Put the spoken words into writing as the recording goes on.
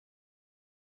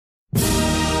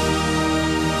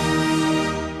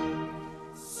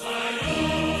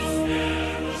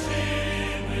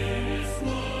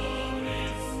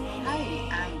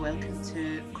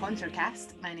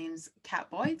Contercast. My name's Kat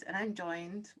Boyd, and I'm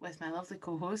joined with my lovely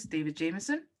co-host David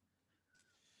Jameson.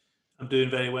 I'm doing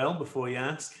very well. Before you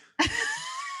ask,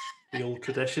 the old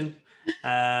tradition.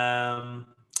 At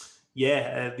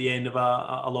the end of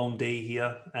a long day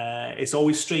here. It's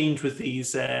always strange with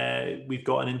these. We've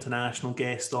got an international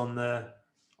guest on the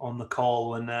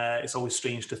call, and it's always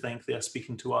strange to think they're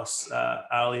speaking to us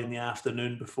early in the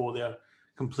afternoon before they're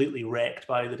completely wrecked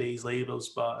by the day's labours.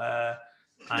 But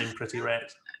I'm pretty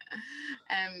wrecked.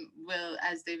 Well,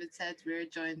 as David said, we're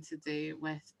joined today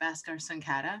with Bhaskar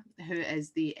Sunkara, who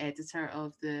is the editor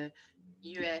of the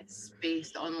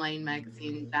US-based online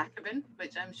magazine Jacobin,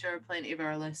 which I'm sure plenty of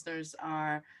our listeners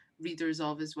are readers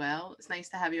of as well. It's nice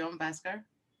to have you on, Bhaskar.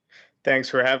 Thanks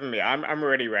for having me. I'm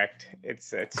already wrecked.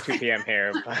 It's 2 p.m.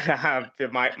 here,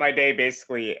 but my day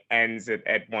basically ends at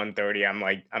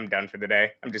 1:30. I'm done for the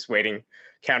day. I'm just waiting,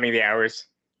 counting the hours.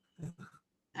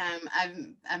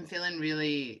 I'm feeling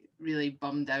really, really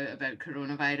bummed out about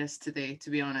coronavirus today, to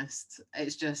be honest.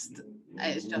 It's just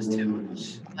too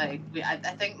much. I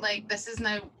think this is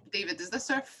now, David, is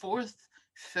this our fourth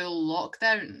full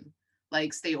lockdown?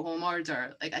 Stay at home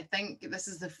order. I think this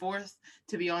is the fourth.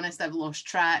 To be honest, I've lost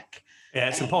track. Yeah,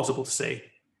 it's impossible to say.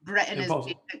 Britain is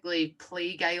basically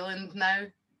Plague Island now.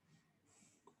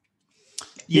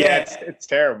 Yeah, it's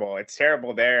terrible. It's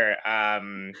terrible there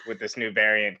with this new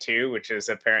variant too, which has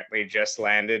apparently just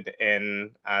landed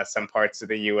in some parts of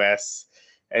the US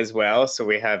as well. So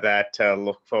we have that to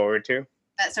look forward to.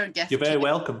 That's our gift. You're very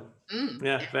welcome.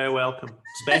 Very welcome.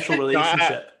 Special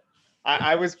relationship.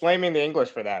 I was blaming the English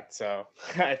for that. So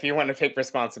if you want to take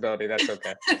responsibility, that's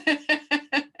okay.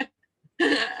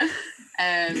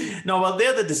 No, well,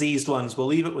 they're the diseased ones. We'll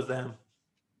leave it with them.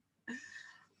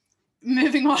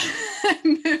 Moving on.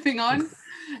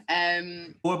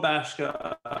 Before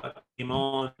Bhaskar came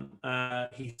on,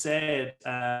 he said,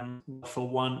 for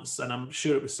once, and I'm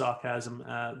sure it was sarcasm,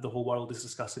 the whole world is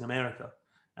discussing America.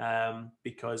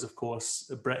 Because, of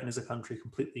course, Britain is a country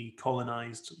completely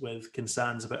colonized with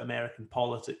concerns about American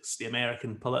politics, the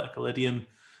American political idiom,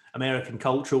 American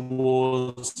cultural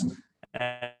wars,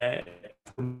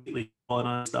 completely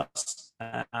colonized us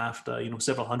after,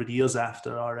 several hundred years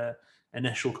after our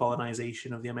initial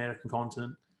colonization of the American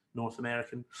continent, North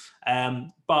American.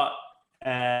 But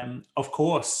of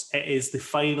course, it is the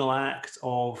final act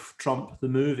of Trump the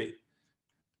movie.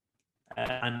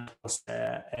 And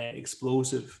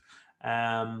explosive.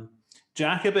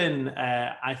 Jacobin,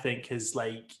 I think, has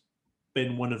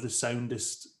been one of the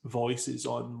soundest voices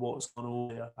on what's going on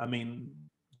there. I mean,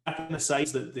 Jacobin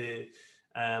decides that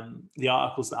the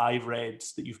articles that I've read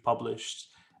that you've published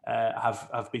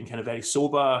have been kind of very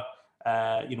sober.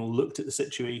 Looked at the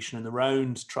situation in the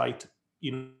round, tried to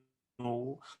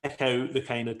pick out the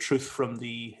kind of truth from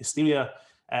the hysteria,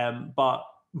 but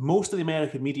most of the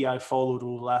American media I've followed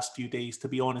over the last few days, to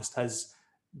be honest, has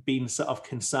been sort of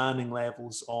concerning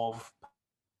levels of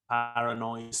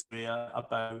paranoia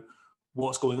about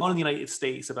what's going on in the United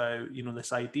States, about,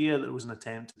 this idea that there was an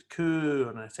attempted coup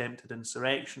or an attempted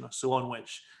insurrection or so on,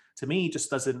 which to me just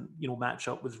doesn't, match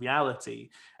up with reality.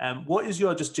 What is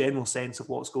your just general sense of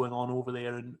what's going on over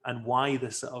there and why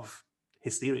this sort of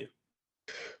hysteria?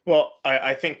 Well,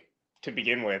 I think to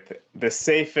begin with, the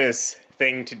safest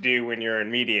thing to do when you're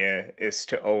in media is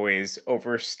to always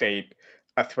overstate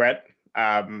a threat,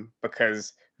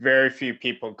 because very few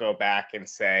people go back and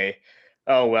say,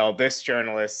 oh, well, this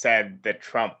journalist said that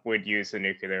Trump would use a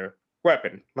nuclear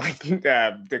weapon,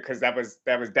 because that was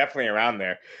definitely around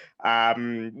there.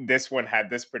 This one had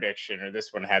this prediction, or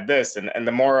this one had this, and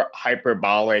the more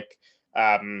hyperbolic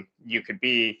you could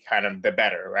be, kind of the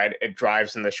better, right? It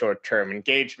drives in the short-term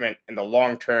engagement. In the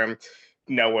long term,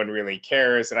 no one really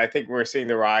cares. And I think we're seeing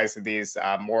the rise of these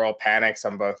moral panics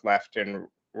on both left and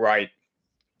right,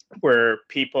 where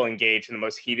people engage in the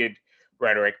most heated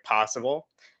rhetoric possible.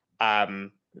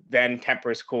 Then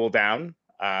tempers cool down.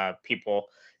 People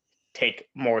take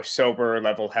more sober,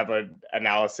 level-headed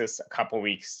analysis a couple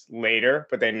weeks later,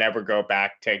 but they never go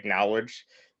back to acknowledge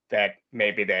that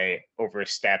maybe they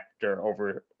overstepped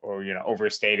or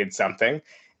overstated something.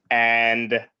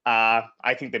 And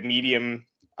I think the medium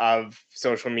of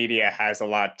social media has a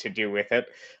lot to do with it.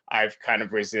 I've kind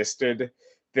of resisted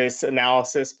this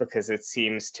analysis because it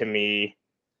seems to me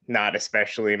not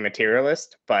especially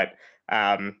materialist, but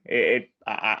I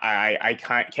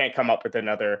can't come up with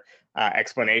another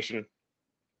explanation.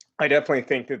 I definitely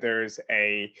think that there's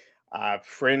a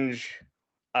fringe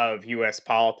of US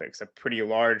politics, a pretty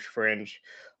large fringe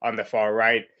on the far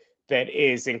right, that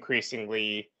is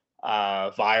increasingly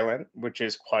violent, which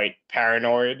is quite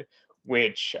paranoid,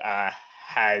 which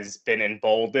has been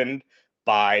emboldened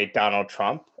by Donald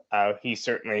Trump he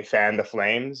certainly fanned the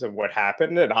flames of what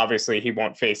happened, and obviously he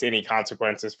won't face any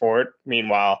consequences for it.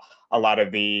 Meanwhile, a lot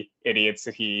of the idiots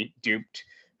that he duped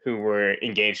who were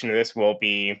engaged in this will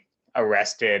be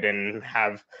arrested and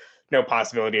have no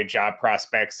possibility of job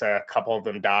prospects. A couple of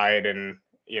them died, and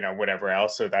whatever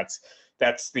else. So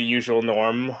that's the usual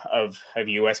norm of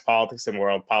U.S. politics and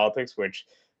world politics, which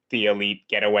the elite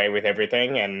get away with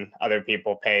everything, and other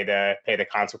people pay the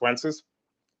consequences.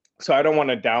 So I don't want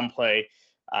to downplay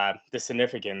the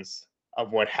significance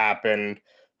of what happened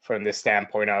from the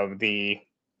standpoint of the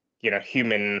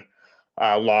human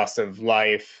loss of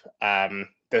life,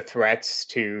 the threats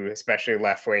to especially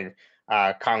left-wing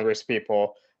Congress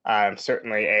people.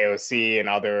 Certainly AOC and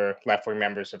other left-wing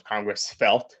members of Congress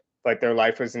felt like their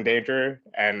life was in danger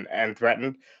and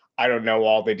threatened. I don't know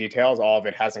all the details. All of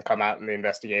it hasn't come out in the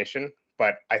investigation,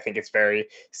 but I think it's very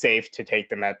safe to take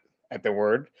them at their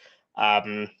word.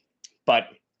 But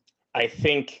I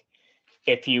think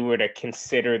if you were to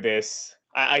consider this,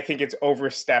 I think it's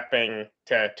overstepping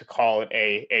to call it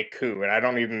a coup. And I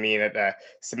don't even mean at a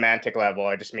semantic level.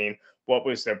 I just mean, what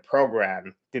was their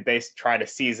program? Did they try to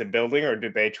seize a building, or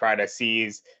did they try to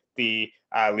seize the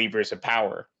levers of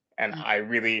power? And I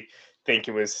really think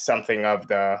it was something of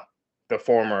the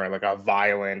former, like a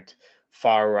violent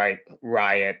far-right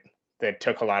riot that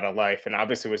took a lot of life, and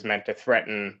obviously was meant to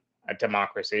threaten a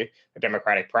democracy, a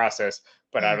democratic process,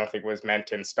 but I don't think it was meant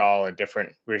to install a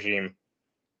different regime.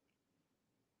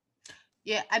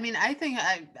 Yeah, I mean, I think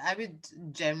I would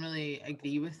generally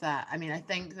agree with that. I mean, I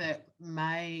think that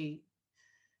my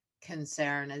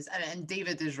concern is, and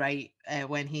David is right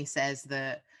when he says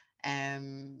that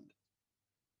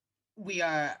we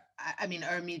are, I mean,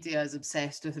 our media is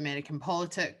obsessed with American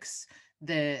politics,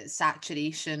 the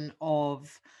saturation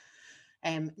of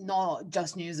not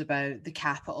just news about the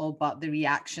Capitol, but the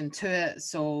reaction to it.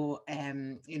 So,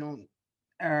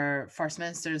 our First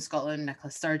Minister in Scotland, Nicola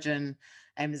Sturgeon,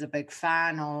 is a big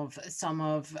fan of some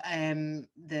of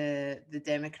the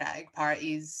Democratic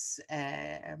Party's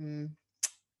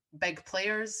big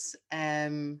players,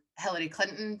 Hillary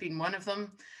Clinton being one of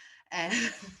them.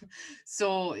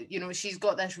 So, she's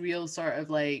got this real sort of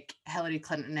like Hillary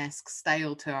Clinton-esque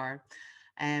style to her.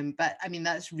 But I mean,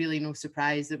 that's really no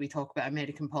surprise that we talk about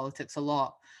American politics a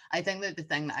lot. I think that the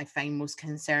thing that I find most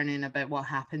concerning about what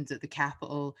happens at the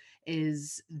Capitol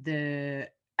is the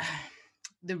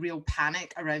real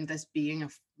panic around this being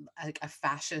a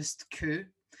fascist coup.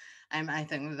 I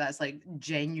think that that's like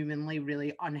genuinely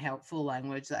really unhelpful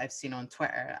language that I've seen on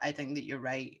Twitter. I think that you're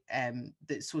right,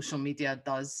 that social media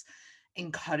does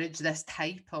encourage this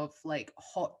type of like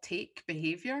hot take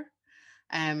behavior.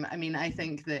 I mean, I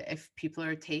think that if people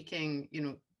are taking,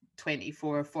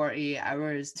 24, 48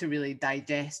 hours to really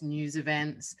digest news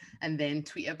events and then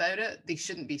tweet about it, they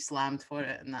shouldn't be slammed for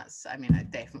it. And that's, I mean, I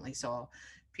definitely saw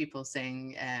people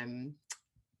saying,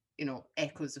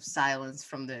 echoes of silence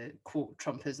from the quote,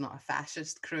 Trump is not a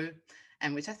fascist crew,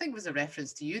 which I think was a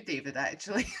reference to you, David,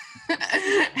 actually.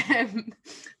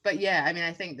 But yeah, I mean,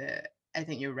 I think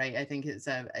you're right. I think it's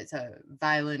a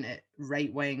violent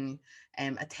right-wing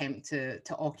attempt to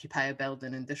occupy a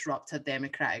building and disrupt a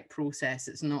democratic process.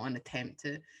 It's not an attempt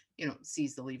to,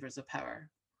 seize the levers of power.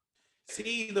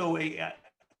 See, though,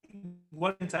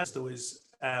 one test though is,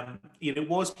 it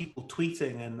was people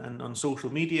tweeting and on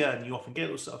social media, and you often get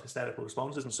those sort of hysterical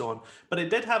responses and so on. But it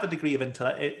did have a degree of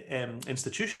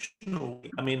institutional.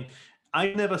 I mean,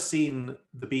 I've never seen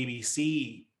the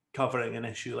BBC covering an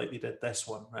issue like they did this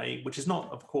one, right? Which is not,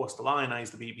 of course, to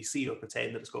lionize the BBC or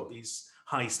pretend that it's got these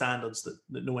high standards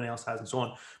that no one else has and so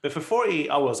on. But for 48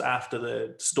 hours after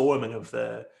the storming of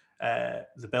the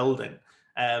building,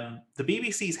 the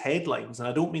BBC's headlines, and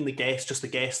I don't mean just the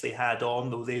guests they had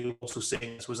on, though they were also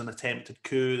saying this was an attempted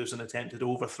coup, there's an attempted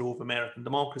overthrow of American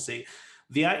democracy.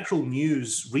 The actual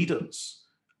news readers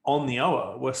on the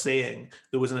hour were saying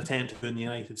there was an attempt in the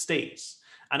United States.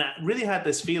 And I really had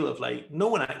this feel of like, no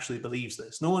one actually believes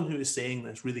this. No one who is saying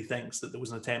this really thinks that there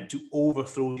was an attempt to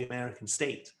overthrow the American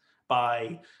state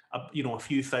by, a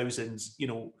few thousand,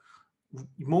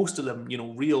 most of them,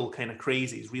 real kind of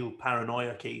crazies, real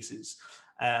paranoia cases,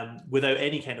 without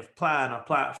any kind of plan or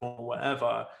platform or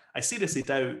whatever. I seriously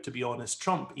doubt, to be honest,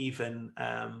 Trump even,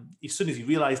 as soon as he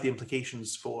realized the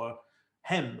implications for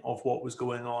him of what was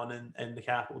going on in the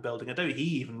Capitol building, I doubt he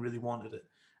even really wanted it.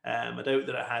 I doubt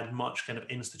that it had much kind of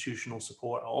institutional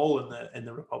support at all in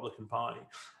the Republican Party.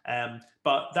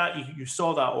 But that you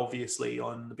saw that obviously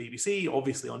on the BBC,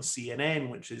 obviously on CNN,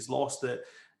 which has lost it.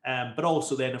 But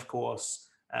also then, of course,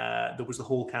 There was the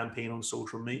whole campaign on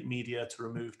social media to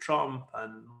remove Trump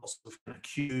and lots of kind of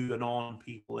Q and on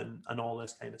people and all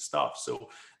this kind of stuff. So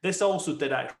this also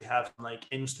did actually have like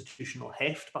institutional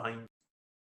heft behind.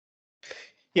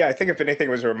 Yeah, I think if anything,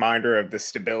 it was a reminder of the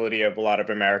stability of a lot of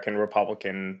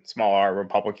American small R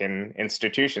Republican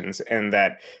institutions, and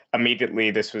that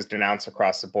immediately this was denounced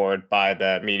across the board by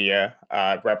the media.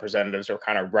 Representatives were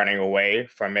kind of running away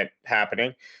from it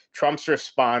happening. Trump's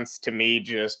response to me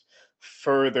just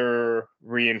further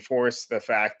reinforced the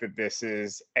fact that this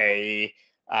is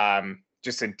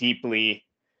just a deeply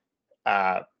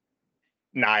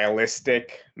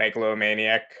nihilistic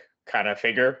megalomaniac kind of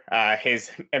figure.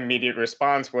 His immediate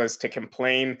response was to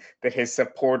complain that his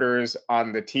supporters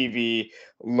on the TV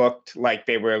looked like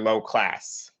they were low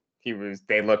class.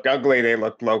 They looked ugly, they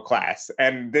looked low class.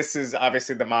 And this is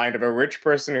obviously the mind of a rich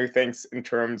person who thinks in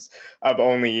terms of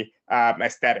only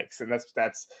aesthetics. And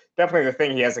that's definitely the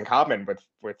thing he has in common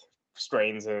with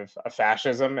strains of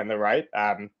fascism and the right.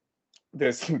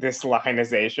 This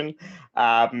lionization.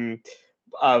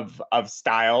 Of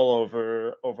style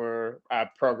over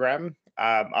program,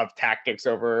 of tactics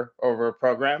over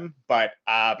program, but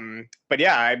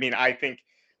yeah, I mean, I think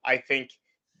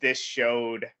this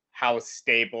showed how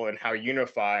stable and how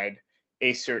unified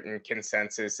a certain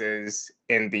consensus is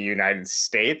in the United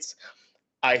States.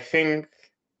 I think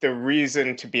the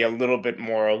reason to be a little bit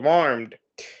more alarmed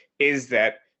is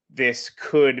that this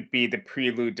could be the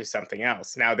prelude to something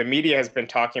else. Now, the media has been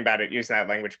talking about it using that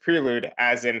language, prelude,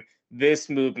 as in this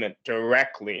movement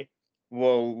directly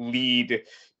will lead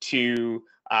to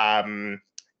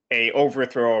a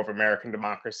overthrow of American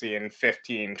democracy in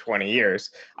 15, 20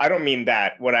 years. I don't mean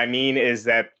that. What I mean is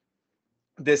that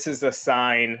this is a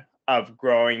sign of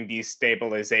growing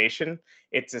destabilization.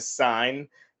 It's a sign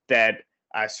that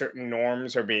certain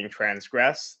norms are being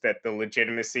transgressed, that the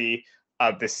legitimacy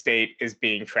of the state is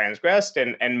being transgressed,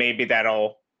 and maybe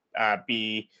that'll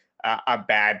be a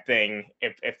bad thing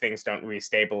if things don't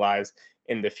restabilize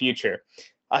in the future.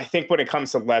 I think when it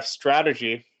comes to left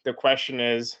strategy, the question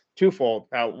is twofold.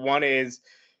 One is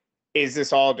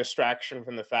this all a distraction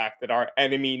from the fact that our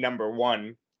enemy number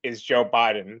one is Joe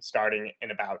Biden starting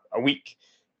in about a week?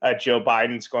 Joe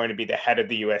Biden's going to be the head of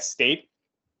the US state,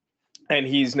 and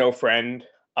he's no friend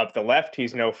of the left.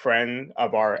 He's no friend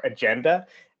of our agenda.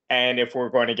 And if we're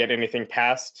going to get anything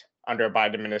passed under a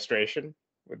Biden administration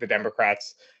with the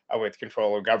Democrats with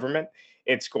control of government,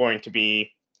 it's going to be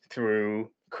through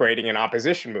creating an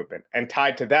opposition movement. And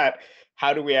tied to that,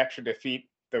 how do we actually defeat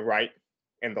the right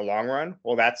in the long run?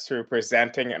 Well, that's through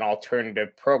presenting an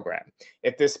alternative program.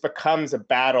 If this becomes a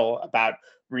battle about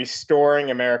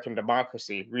restoring American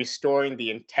democracy, restoring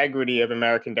the integrity of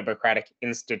American democratic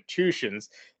institutions,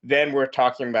 then we're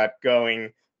talking about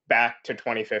going back to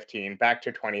 2015, back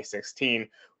to 2016.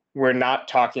 We're not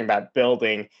talking about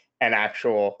building an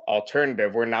actual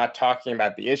alternative. We're not talking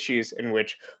about the issues in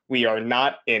which we are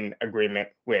not in agreement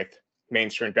with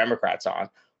mainstream Democrats on.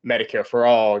 Medicare for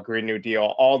all, Green New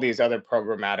Deal, all these other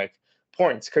programmatic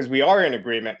points, because we are in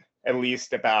agreement at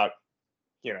least about,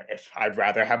 if I'd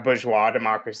rather have bourgeois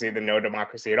democracy than no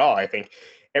democracy at all. I think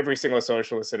every single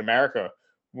socialist in America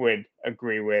would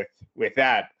agree with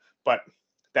that. But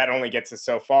that only gets us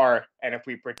so far. And if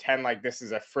we pretend like this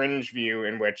is a fringe view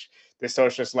in which the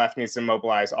socialist left needs to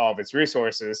mobilize all of its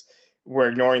resources, we're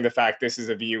ignoring the fact this is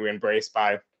a view embraced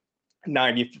by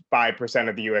 95%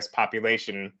 of the US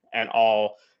population and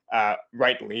all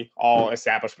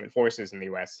establishment forces in the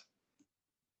US.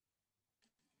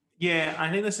 Yeah, I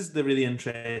think this is the really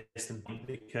interesting thing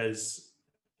because,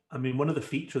 I mean, one of the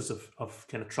features of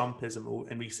kind of Trumpism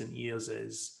in recent years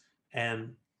is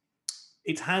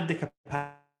it's had the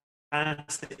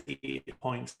capacity at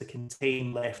points to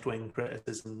contain left-wing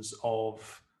criticisms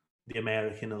of the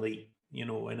American elite, in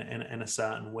a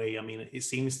certain way. I mean, it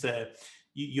seems to,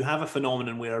 you have a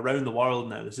phenomenon where around the world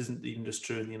now, this isn't even just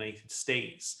true in the United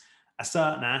States, a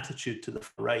certain attitude to the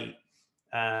right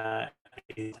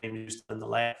is used on the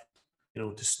left,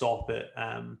 to stop it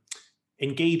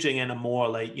engaging in a more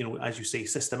like, as you say,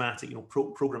 systematic,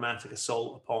 programmatic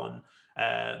assault upon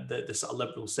the sort of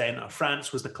liberal centre.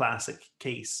 France was the classic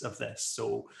case of this.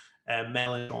 So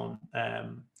Mélenchon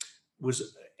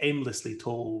was aimlessly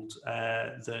told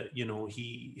that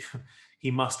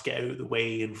he must get out of the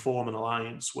way and form an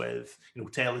alliance with,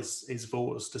 tell his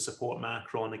voters to support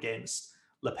Macron against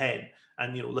Le Pen.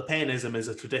 And Le Penism is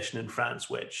a tradition in France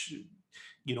which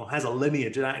has a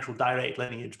lineage, an actual direct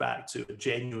lineage back to a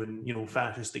genuine,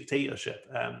 fascist dictatorship,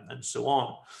 and so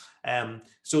on.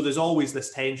 So there's always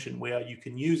this tension where you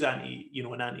can use an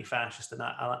anti-fascist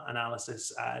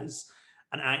analysis as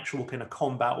an actual kind of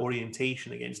combat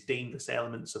orientation against dangerous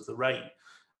elements of the right.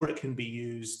 or it can be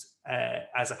used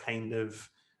as a kind of,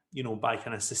 by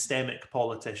kind of systemic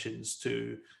politicians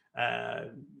to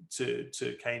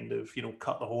kind of,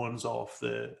 cut the horns off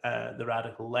the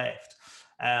radical left.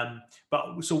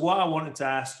 But so what I wanted to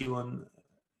ask you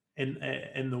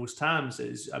in those terms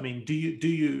is, I mean,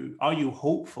 are you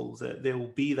hopeful that there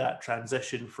will be that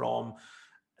transition from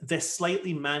this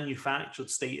slightly manufactured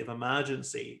state of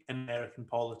emergency in American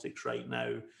politics right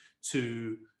now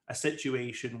to a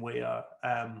situation where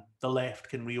the left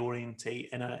can reorientate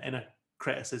in a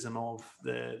criticism of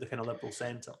the kind of liberal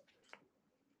centre?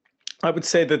 I would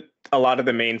say that a lot of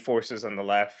the main forces on the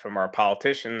left, from our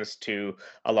politicians to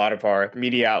a lot of our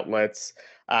media outlets,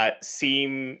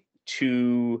 seem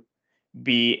to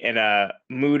be in a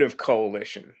mood of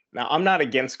coalition. Now, I'm not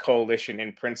against coalition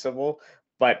in principle,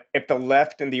 but if the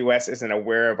left in the US isn't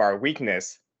aware of our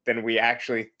weakness, then we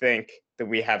actually think that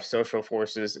we have social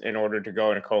forces in order to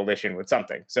go in a coalition with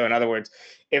something. So in other words,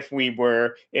 if we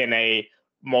were in a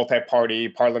multi-party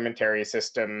parliamentary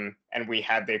system and we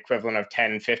had the equivalent of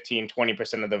 10, 15,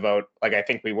 20% of the vote, like I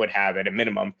think we would have at a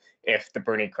minimum if the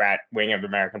Bernie-crat wing of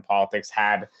American politics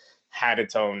had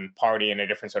its own party in a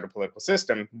different sort of political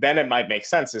system, then it might make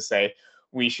sense to say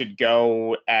we should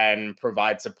go and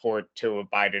provide support to a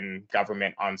Biden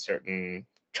government on certain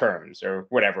terms or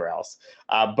whatever else.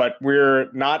 But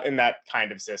we're not in that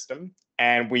kind of system.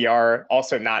 And we are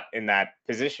also not in that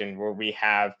position where we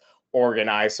have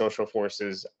organized social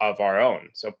forces of our own.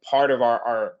 So part of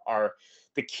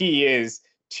the key is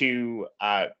to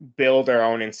build our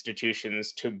own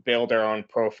institutions, to build our own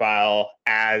profile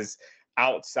as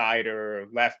outsider,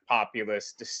 left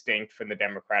populist, distinct from the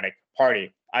Democratic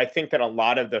Party. I think that a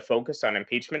lot of the focus on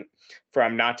impeachment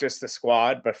from not just the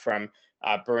squad, but from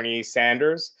Bernie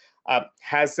Sanders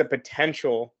has the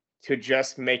potential to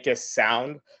just make us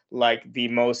sound like the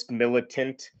most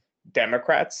militant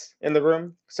Democrats in the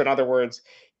room. So in other words,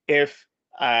 if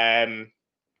Nancy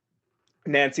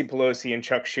Pelosi and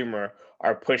Chuck Schumer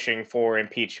are pushing for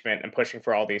impeachment and pushing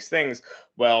for all these things,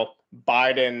 well,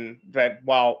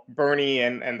 while Bernie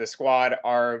and the squad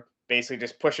are basically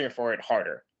just pushing for it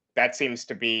harder. That seems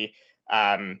to be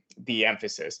the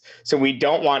emphasis. So we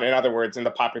don't want, in other words, in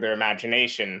the popular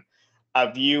imagination,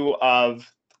 a view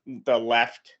of the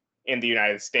left in the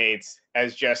United States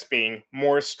as just being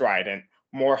more strident,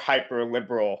 more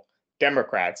hyper-liberal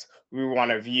Democrats. We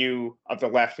want a view of the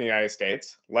left in the United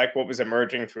States, like what was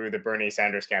emerging through the Bernie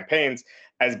Sanders campaigns,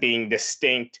 as being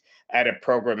distinct at a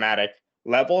programmatic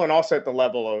level and also at the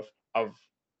level of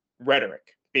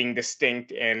rhetoric, being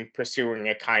distinct and pursuing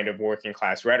a kind of working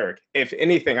class rhetoric. If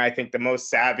anything, I think the most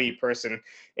savvy person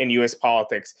in US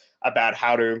politics about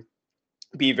how to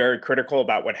be very critical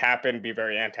about what happened, be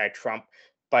very anti-Trump,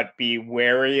 but be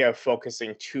wary of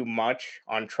focusing too much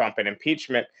on Trump and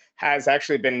impeachment has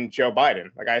actually been Joe Biden.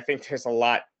 Like, I think there's a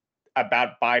lot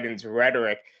about Biden's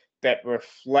rhetoric that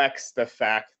reflects the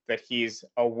fact that he's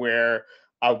aware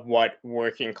of what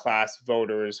working class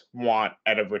voters want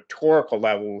at a rhetorical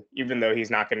level, even though he's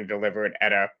not going to deliver it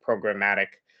at a programmatic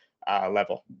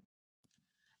level.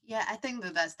 Yeah, I think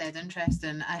that's dead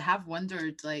interesting. I have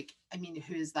wondered,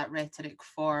 who is that rhetoric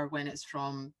for when it's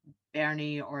from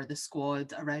Bernie or the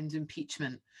squad around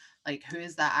impeachment? Like, who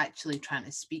is that actually trying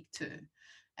to speak to?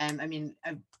 I've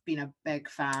been a big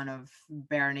fan of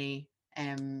Bernie,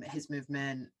 his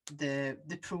movement, the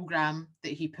program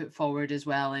that he put forward as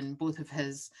well in both of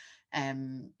his,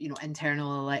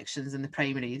 internal elections and the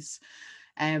primaries.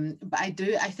 But I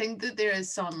think that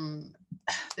there's some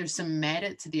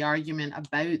merit to the argument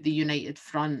about the United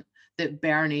Front that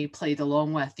Bernie played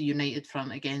along with, the United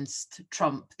Front against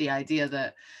Trump, the idea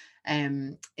that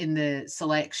in the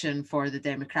selection for the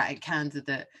Democratic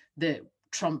candidate that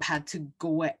Trump had to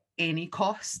go at any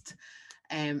cost.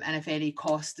 And if any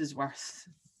cost is worth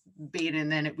bearing,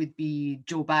 then it would be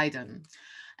Joe Biden.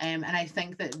 And I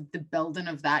think that the building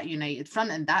of that United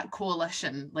Front and that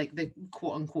coalition, like the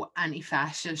quote unquote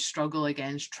anti-fascist struggle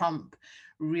against Trump,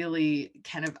 really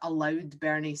kind of allowed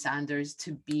Bernie Sanders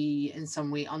to be in some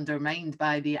way undermined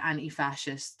by the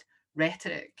anti-fascist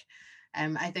rhetoric.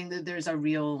 I think that there's a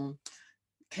real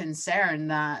concern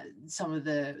that some of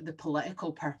the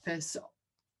political purpose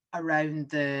around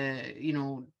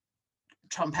the,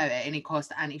 Trump out at any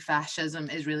cost anti-fascism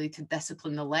is really to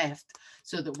discipline the left,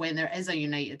 so that when there is a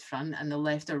united front and the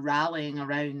left are rallying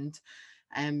around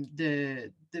the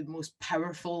most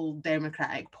powerful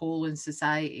democratic pole in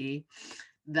society,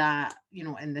 that,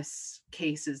 in this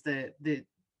case is the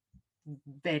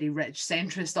very rich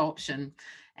centrist option,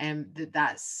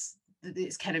 that's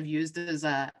it's kind of used as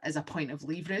a point of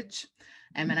leverage.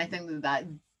 And I think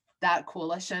that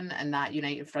coalition and that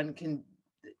united front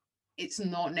it's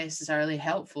not necessarily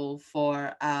helpful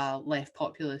for a left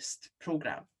populist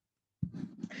program.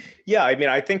 Yeah, I mean,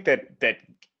 I think that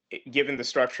given the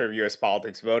structure of U.S.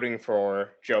 politics, voting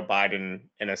for Joe Biden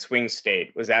in a swing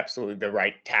state was absolutely the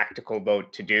right tactical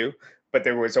vote to do. But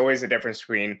there was always a difference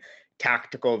between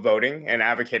tactical voting and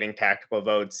advocating tactical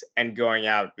votes and going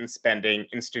out and spending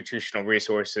institutional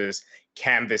resources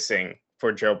canvassing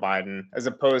for Joe Biden, as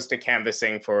opposed to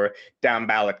canvassing for down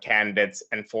ballot candidates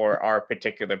and for our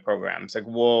particular programs. Like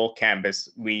we'll canvass,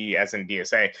 we as in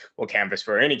DSA, will canvass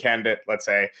for any candidate, let's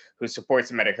say, who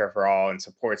supports Medicare for all and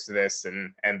supports this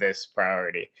and this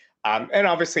priority. And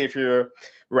obviously, if you're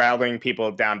rallying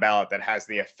people down ballot, that has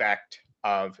the effect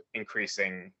of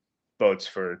increasing votes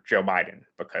for Joe Biden,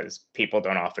 because people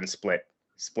don't often split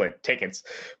tickets.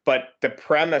 But the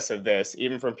premise of this,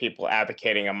 even from people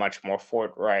advocating a much more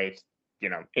forthright,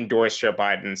 endorse Joe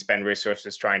Biden, spend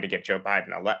resources trying to get Joe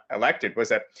Biden elected, was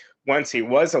that once he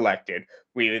was elected,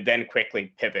 we would then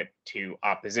quickly pivot to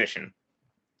opposition.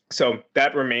 So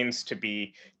that remains to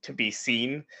be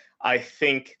seen. I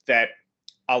think that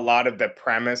a lot of the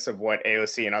premise of what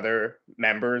AOC and other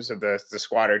members of the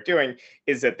squad are doing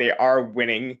is that they are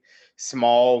winning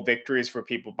small victories for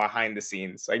people behind the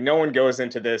scenes. Like no one goes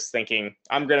into this thinking,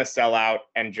 I'm going to sell out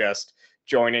and just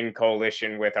join in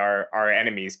coalition with our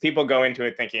enemies. People go into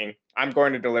it thinking, I'm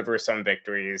going to deliver some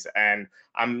victories and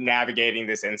I'm navigating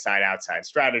this inside-outside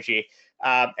strategy.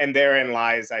 And therein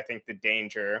lies, I think, the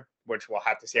danger, which we'll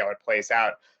have to see how it plays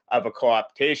out, of a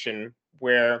co-optation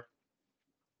where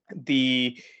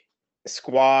the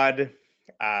squad,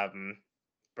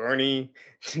 Bernie,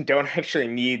 don't actually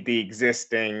need the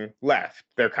existing left.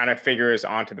 They're kind of figures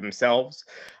onto themselves,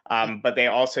 but they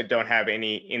also don't have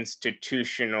any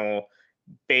institutional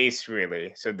base,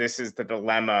 really. So this is the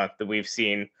dilemma that we've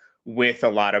seen with a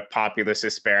lot of populist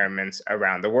experiments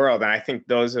around the world. And I think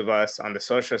those of us on the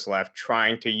socialist left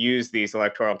trying to use these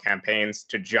electoral campaigns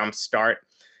to jumpstart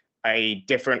a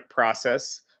different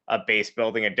process of base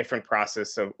building, a different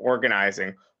process of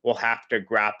organizing, will have to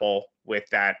grapple with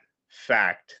that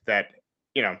fact that,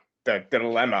 the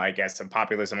dilemma, I guess, of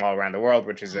populism all around the world,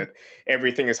 which is that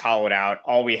everything is hollowed out.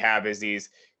 All we have is these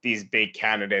big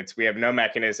candidates. We have no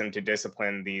mechanism to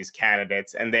discipline these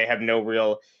candidates, and they have no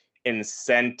real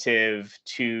incentive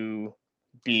to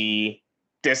be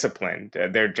disciplined.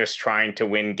 They're just trying to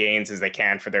win gains as they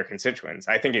can for their constituents,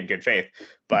 I think, in good faith.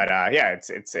 But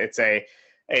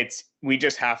we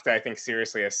just have to, I think,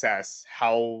 seriously assess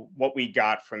what we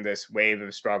got from this wave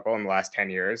of struggle in the last 10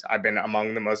 years. I've been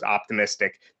among the most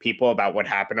optimistic people about what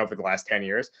happened over the last 10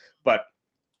 years, but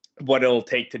what it'll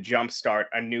take to jumpstart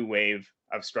a new wave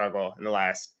of struggle in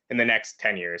the next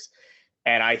 10 years.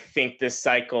 And I think this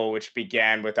cycle, which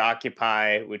began with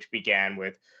Occupy, which began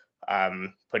with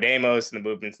Podemos and the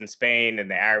movements in Spain and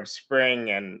the Arab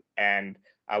Spring and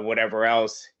whatever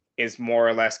else, is more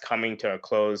or less coming to a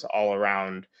close all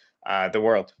around the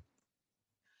world.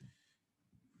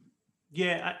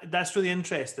 Yeah, that's really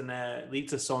interesting.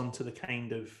 Leads us on to the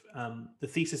kind of the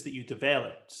thesis that you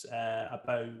developed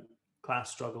about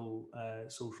class struggle,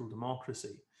 social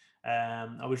democracy.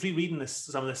 I was rereading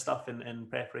some of this stuff in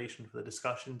preparation for the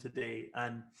discussion today,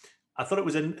 and I thought it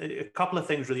was a couple of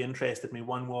things really interested me.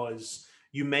 One was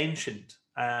you mentioned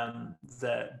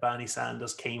that Bernie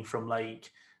Sanders comes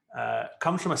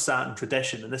from a certain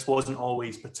tradition, and this wasn't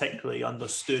always particularly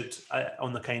understood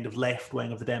on the kind of left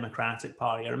wing of the Democratic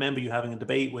Party. I remember you having a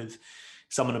debate with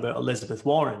someone about Elizabeth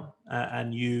Warren,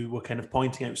 and you were kind of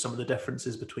pointing out some of the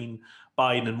differences between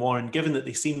Biden and Warren, given that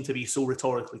they seem to be so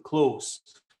rhetorically close.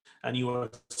 And you were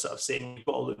sort of saying you've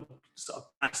got all the sort of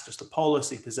masters to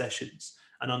policy positions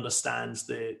and understands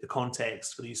the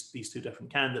context for these two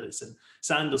different candidates. And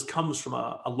Sanders comes from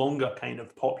a longer kind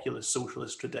of populist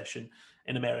socialist tradition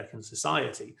in American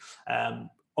society. I've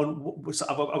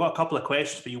got a couple of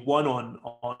questions for you. One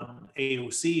on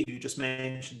AOC, who you just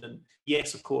mentioned, and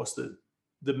yes, of course,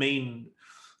 the main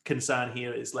concern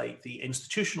here is like the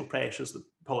institutional pressures that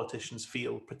politicians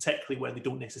feel, particularly when they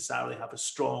don't necessarily have a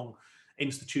strong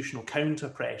institutional counter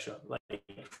pressure, like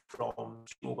from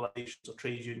mobilizations or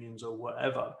trade unions or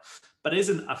whatever. But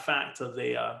isn't a factor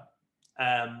there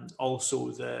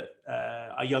also that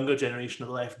a younger generation of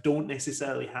the left don't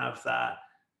necessarily have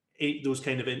those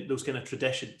kind of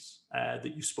traditions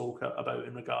that you spoke about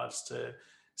in regards to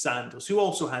Sanders, who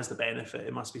also has the benefit,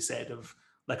 it must be said, of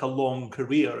like a long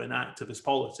career in activist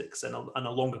politics and a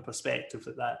longer perspective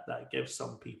that gives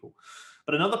some people.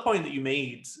 But another point that you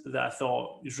made that I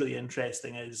thought was really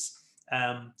interesting is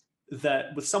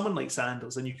that with someone like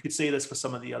Sanders, and you could say this for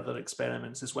some of the other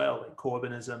experiments as well, like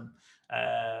Corbynism,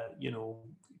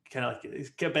 kind of like it's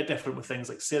a bit different with things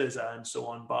like Syriza and so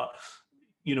on, but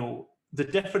the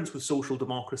difference with social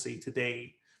democracy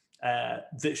today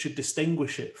that should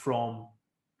distinguish it from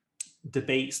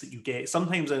debates that you get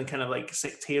sometimes in kind of like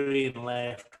sectarian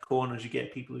left corners. You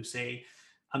get people who say,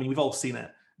 I mean, we've all seen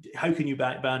it. How can you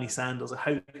back Bernie Sanders, or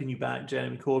how can you back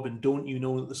Jeremy Corbyn? Don't you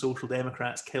know that the Social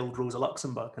Democrats killed Rosa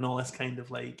Luxemburg, and all this kind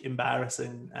of like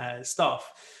embarrassing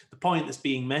stuff? The point that's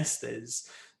being missed is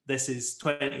this is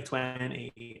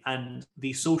 2020, and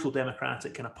the Social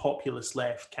Democratic kind of populist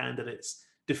left candidates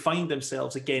defined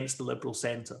themselves against the Liberal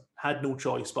centre, had no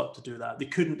choice but to do that. They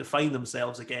couldn't define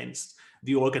themselves against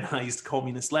the organised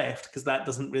communist left because that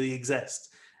doesn't really exist.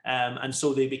 And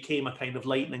so they became a kind of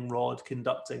lightning rod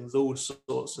conducting those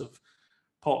sorts of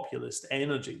populist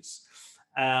energies.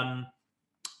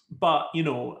 But,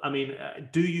 I mean,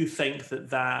 do you think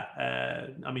that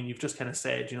I mean, you've just kind of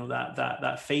said,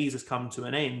 that phase has come to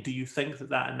an end. Do you think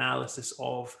that analysis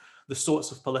of the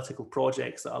sorts of political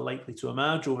projects that are likely to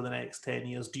emerge over the next 10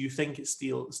 years, do you think it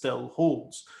still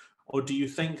holds? Or do you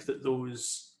think that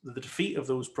the defeat of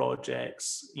those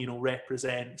projects,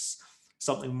 represents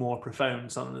something more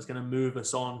profound, something that's going to move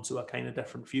us on to a kind of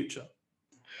different future?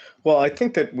 Well, I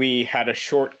think that we had a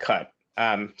shortcut.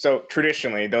 So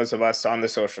traditionally, those of us on the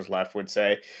socialist left would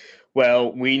say,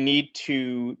 well, we need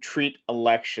to treat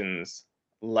elections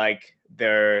like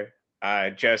they're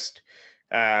just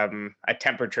a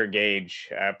temperature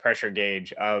gauge, pressure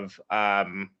gauge of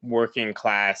working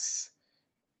class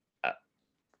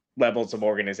levels of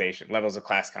organization, levels of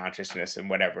class consciousness, and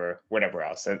whatever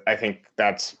else. And I think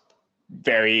that's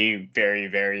very, very,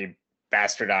 very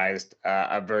bastardized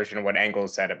a version of what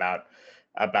Engels said about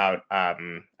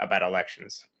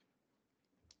elections.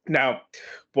 Now,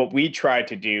 what we tried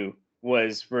to do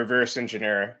was reverse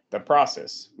engineer the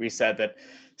process. We said that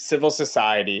civil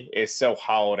society is so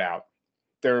hollowed out.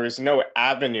 There is no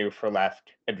avenue for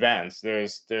left advance.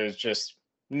 There's just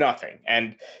nothing.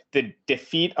 And the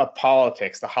defeat of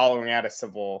politics, the hollowing out of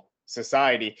civil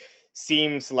society,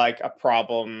 seems like a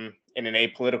problem in an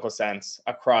apolitical sense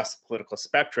across the political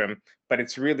spectrum, but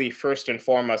it's really first and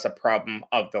foremost a problem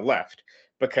of the left,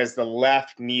 because the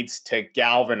left needs to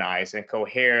galvanize and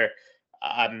cohere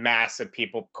a mass of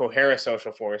people, cohere a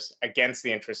social force against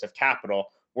the interests of capital,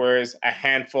 whereas a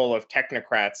handful of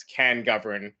technocrats can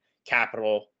govern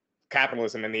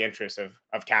capitalism in the interest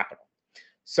of capital.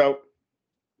 So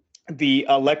the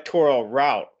electoral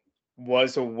route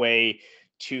was a way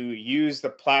to use the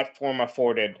platform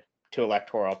afforded to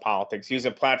electoral politics, use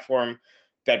a platform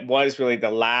that was really the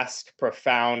last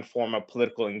profound form of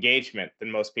political engagement that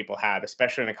most people had,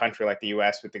 especially in a country like the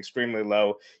US with extremely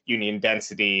low union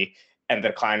density and the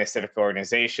decline of civic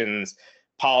organizations.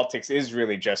 Politics is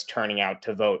really just turning out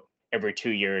to vote every 2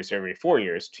 years, every 4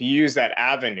 years. To use that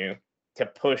avenue to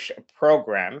push a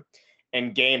program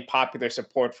and gain popular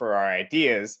support for our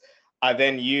ideas,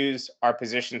 then use our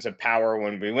positions of power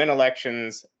when we win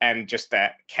elections and just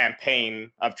that campaign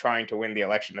of trying to win the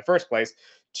election in the first place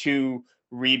to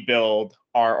rebuild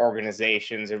our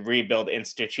organizations and rebuild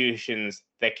institutions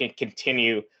that can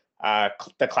continue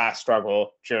the class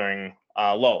struggle during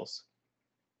lulls.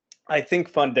 I think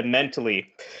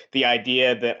fundamentally, the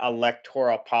idea that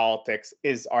electoral politics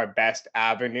is our best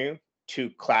avenue to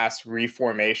class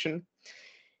reformation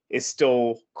is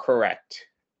still correct.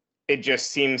 It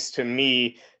just seems to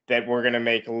me that we're going to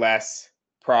make less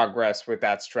progress with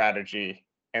that strategy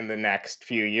in the next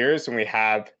few years than we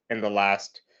have in the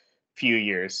last few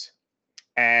years.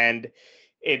 And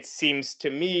it seems to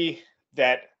me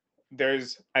that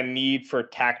there's a need for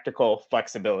tactical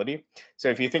flexibility. So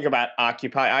if you think about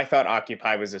Occupy, I thought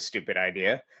Occupy was a stupid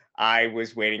idea. I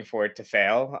was waiting for it to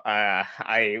fail.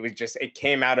 It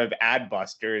came out of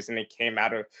Adbusters, and it came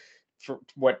out of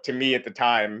what to me at the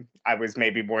time, I was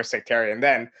maybe more sectarian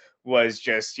then, was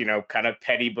just, kind of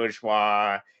petty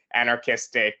bourgeois,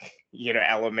 anarchistic,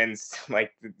 elements.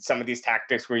 Like some of these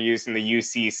tactics were used in the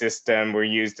UC system, were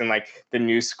used in like the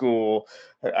new school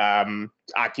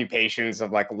occupations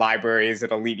of like libraries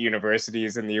at elite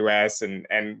universities in the US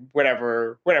and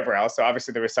whatever else. So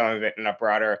obviously there was some of it in a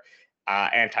broader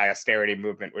anti-austerity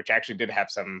movement, which actually did have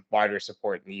some wider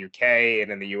support in the UK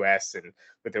and in the US, and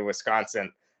with the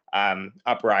Wisconsin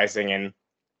uprising in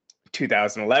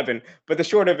 2011. But the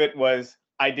short of it was,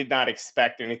 I did not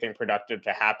expect anything productive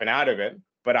to happen out of it,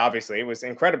 but obviously it was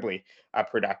incredibly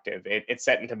productive. It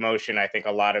set into motion, I think,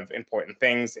 a lot of important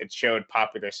things. It showed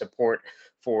popular support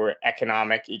for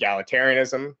economic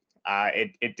egalitarianism.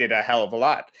 It did a hell of a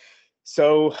lot.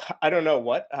 So I don't know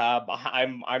what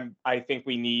I think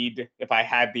we need. If I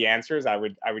had the answers, I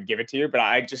would give it to you. But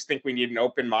I just think we need an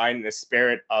open mind, the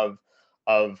spirit of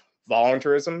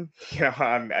voluntarism,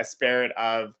 a spirit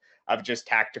of of just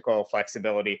tactical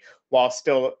flexibility, while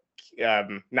still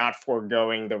not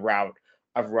foregoing the route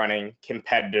of running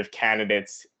competitive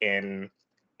candidates in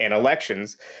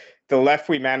elections. The left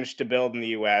we managed to build in the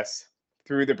US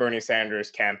through the Bernie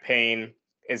Sanders campaign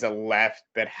is a left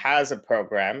that has a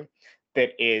program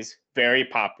that is very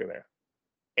popular.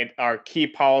 Our key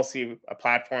policy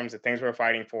platforms, the things we're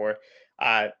fighting for,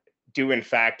 do in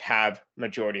fact have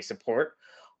majority support.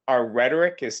 Our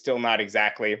rhetoric is still not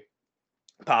exactly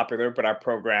popular, but our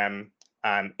program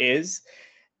is.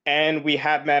 And we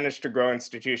have managed to grow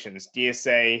institutions.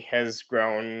 DSA has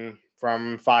grown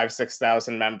from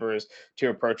 5,000-6,000 members to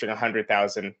approaching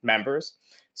 100,000 members.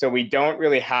 So we don't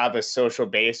really have a social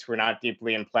base. We're not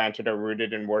deeply implanted or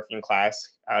rooted in working class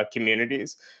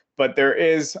communities, but there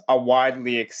is a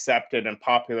widely accepted and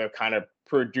popular kind of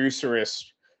producerist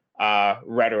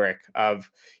rhetoric of,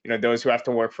 those who have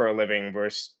to work for a living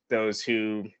versus those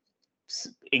who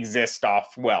exist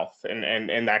off wealth, and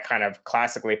in that kind of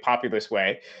classically populist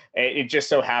way. It just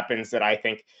so happens that I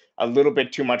think a little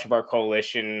bit too much of our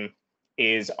coalition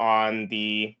is on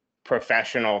the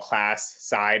professional class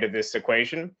side of this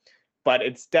equation, but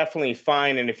it's definitely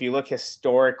fine. And if you look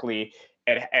historically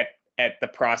at the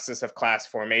process of class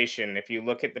formation, if you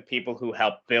look at the people who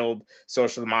helped build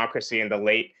social democracy in the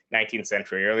late 19th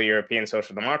century, early European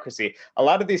social democracy, a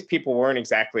lot of these people weren't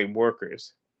exactly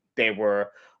workers. They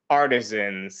were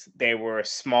artisans, they were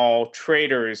small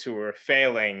traders who were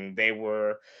failing. They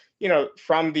were,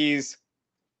 from these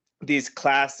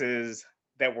classes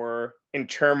that were in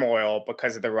turmoil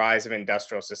because of the rise of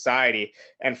industrial society.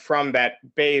 And from that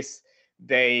base,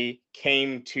 they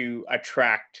came to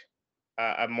attract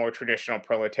a more traditional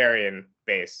proletarian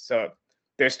base. So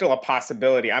there's still a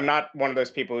possibility. I'm not one of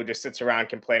those people who just sits around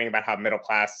complaining about how middle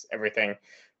class everything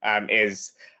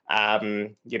is.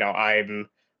 I'm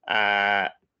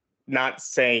not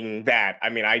saying that. I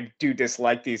mean, I do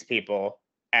dislike these people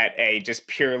at a just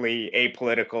purely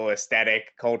apolitical,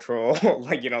 aesthetic, cultural,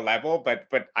 level.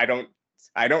 But I don't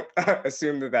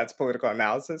assume that that's political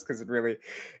analysis, because it really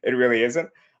isn't.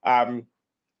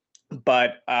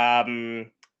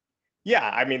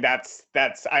 Yeah, I mean, that's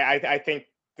I think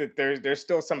that there's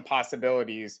still some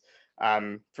possibilities,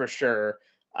 for sure.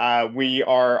 We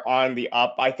are on the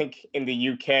up. I think in the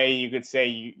UK, you could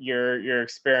say your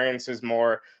experience is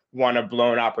more one of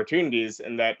blown opportunities,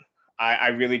 and that I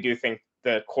really do think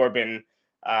the Corbyn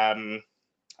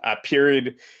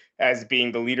period as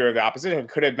being the leader of the opposition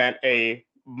could have meant a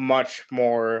much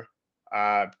more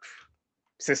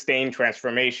sustained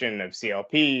transformation of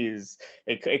CLPs.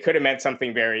 It could have meant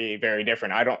something very, very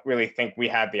different. I don't really think we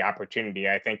had the opportunity.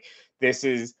 I think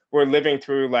we're living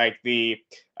through like the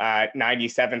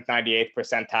 97th, 98th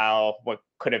percentile, what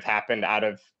could have happened out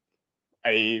of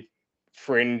a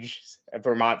fringe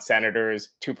Vermont senator's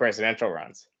 2 presidential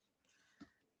runs.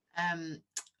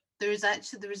 There was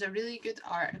a really good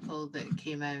article that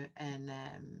came out in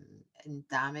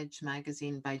Damage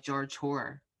magazine by George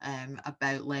Hoare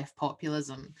about left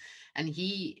populism, and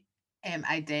he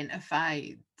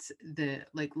identified the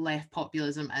left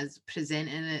populism as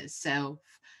presenting itself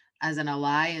as an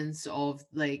alliance of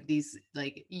these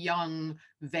young,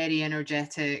 very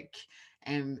energetic,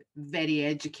 very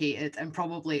educated, and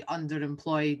probably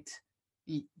underemployed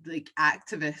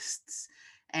activists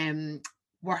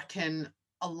working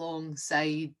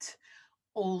alongside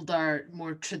older,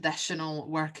 more traditional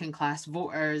working class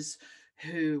voters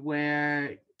who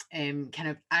were kind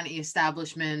of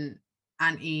anti-establishment,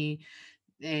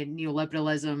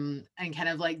 neoliberalism, and kind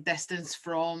of distance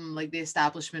from the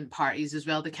establishment parties as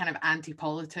well, the kind of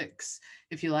anti-politics,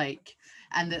 if you like.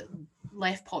 And the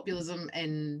left populism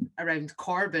around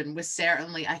Corbyn was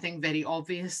certainly, I think, very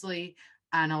obviously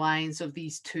an alliance of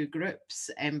these two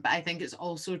groups, but I think it's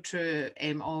also true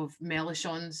of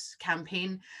Mélenchon's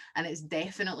campaign, and it's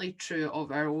definitely true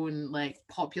of our own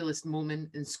populist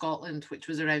moment in Scotland, which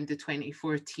was around the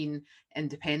 2014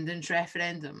 independence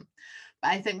referendum.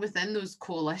 But I think within those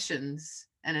coalitions,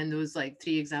 and in those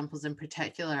 3 examples in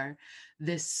particular,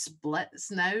 this splits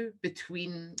now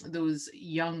between those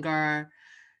younger,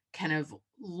 kind of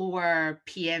lower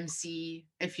PMC,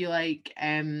 if you like,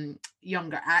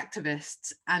 younger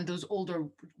activists, and those older,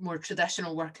 more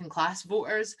traditional working class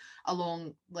voters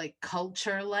along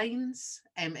culture lines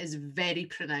is very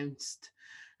pronounced.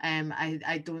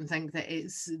 I don't think that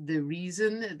it's the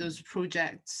reason that those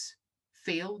projects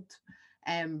failed,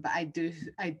 but I do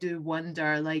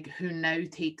wonder who now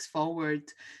takes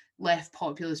forward left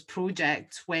populist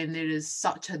projects when there is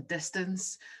such a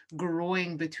distance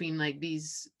growing between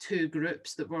these two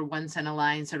groups that were once in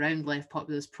alliance around left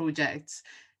populist projects,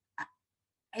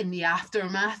 in the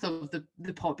aftermath of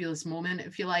the populist moment,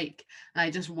 if you like. And I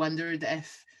just wondered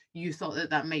if you thought that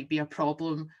that might be a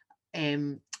problem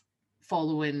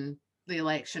following the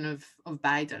election of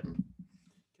Biden.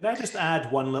 Can I just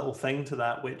add one little thing to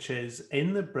that, which is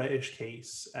in the British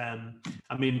case,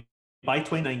 I mean, by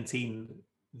 2019,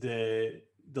 the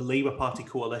Labour Party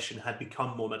coalition had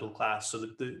become more middle class. So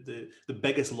the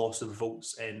biggest loss of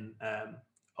votes in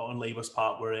on Labour's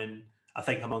part were in, I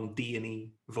think, among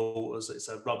D&E voters. It's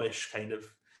a rubbish kind of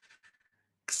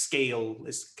scale,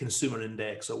 it's consumer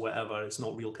index or whatever. It's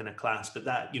not real kind of class, but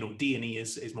that, D&E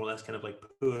is more or less kind of like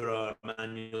poorer,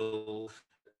 manual,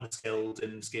 unskilled,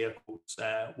 in scare quotes,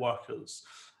 workers.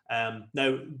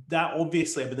 Now, that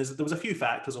obviously, I mean, there was a few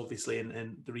factors, obviously,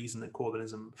 in the reason that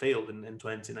Corbynism failed in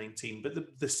 2019,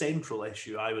 but the central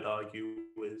issue, I would argue,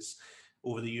 was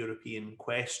over the European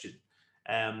question.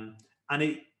 And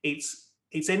it's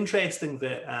interesting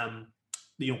that,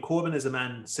 Corbynism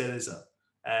and Syriza,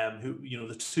 who,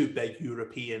 the two big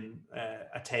European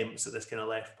attempts at this kind of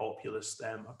left populist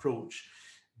approach,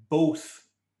 both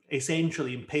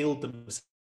essentially impaled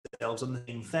themselves on the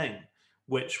same thing,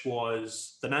 which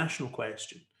was the national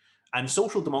question. And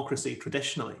social democracy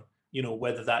traditionally,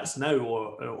 whether that's now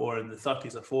or in the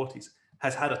 30s or 40s,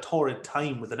 has had a torrid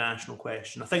time with the national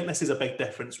question. I think this is a big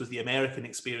difference with the American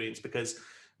experience, because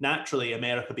naturally,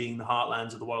 America being the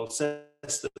heartlands of the world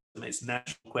system, its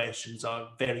national questions are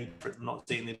very different. I'm not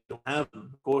saying they don't have them,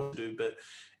 of course they do, but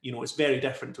it's very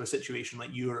different to a situation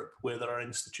like Europe, where there are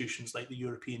institutions like the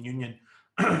European Union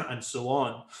and so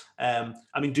on.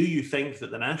 I mean, do you think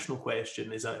that the national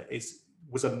question was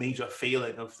a major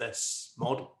failing of this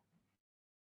model?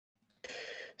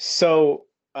 So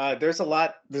there's a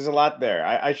lot there.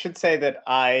 I should say that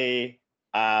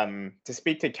to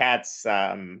speak to Kat's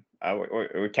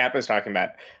what Kat was talking about,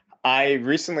 I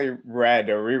recently read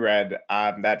or reread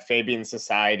that Fabian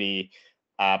Society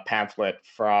pamphlet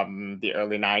from the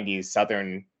early 90s,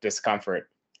 Southern Discomfort.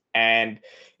 And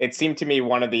it seemed to me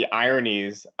one of the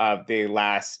ironies of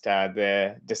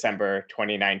the December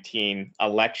 2019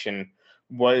 election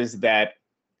was that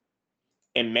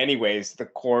in many ways, the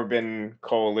Corbyn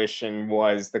coalition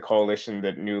was the coalition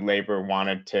that New Labour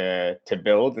wanted to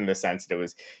build, in the sense that it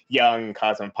was young,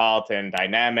 cosmopolitan,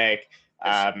 dynamic,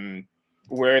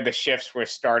 where the shifts were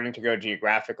starting to go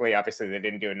geographically. Obviously, they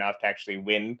didn't do enough to actually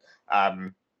win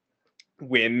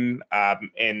in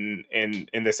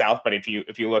the South. But if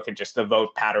you look at just the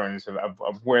vote patterns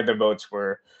of where the votes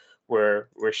were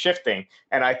shifting,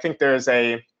 and I think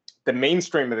the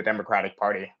mainstream of the Democratic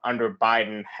Party under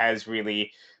Biden has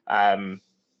really,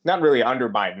 not really under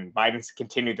Biden. Biden's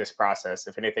continued this process.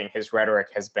 If anything, his rhetoric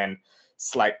has been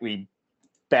slightly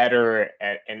better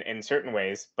in certain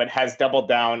ways, but has doubled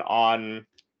down on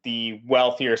the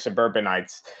wealthier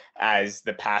suburbanites as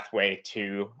the pathway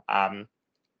to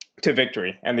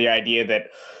victory, and the idea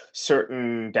that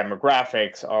certain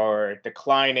demographics are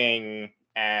declining,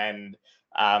 and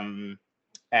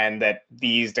that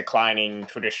these declining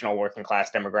traditional working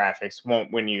class demographics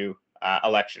won't win you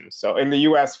elections. So in the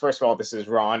U.S., first of all, this is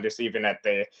wrong, just even at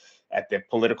the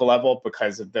political level,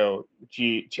 because of the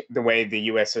way the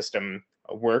U.S. system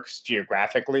works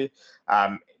geographically.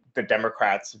 The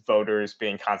Democrats' voters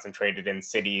being concentrated in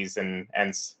cities and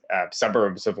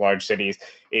suburbs of large cities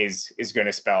is going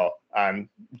to spell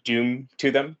doom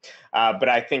to them. But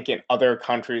I think in other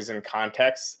countries and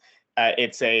contexts,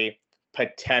 it's a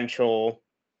potential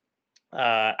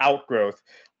outgrowth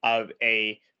of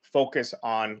a focus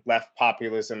on left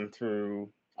populism through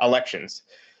elections.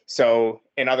 So,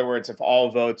 in other words, if all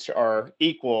votes are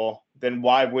equal, then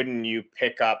why wouldn't you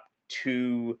pick up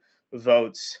 2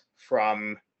 votes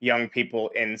from young people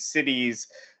in cities,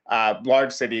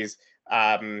 large cities,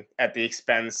 at the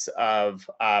expense of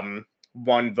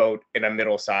 1 vote in a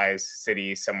middle-sized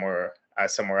city somewhere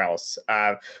else,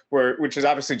 which is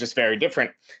obviously just very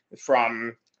different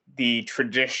from the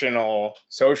traditional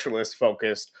socialist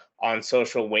focused on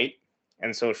social weight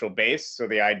and social base. So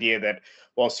the idea that,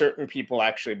 well, certain people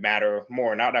actually matter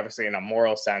more, not obviously in a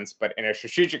moral sense, but in a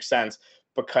strategic sense,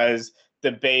 because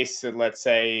the base that, let's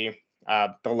say,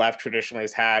 the left traditionally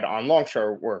has had on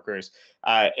longshore workers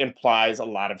implies a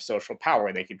lot of social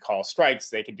power. They could call strikes.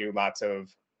 They could do lots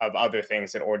of other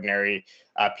things that ordinary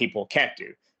people can't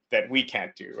do, that we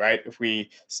can't do, right? If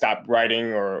we stop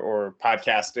writing or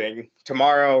podcasting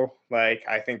tomorrow, like,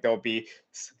 I think there'll be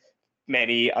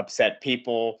many upset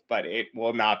people, but it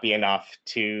will not be enough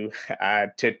to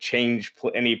change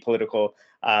any political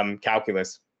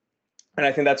calculus. And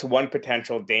I think that's one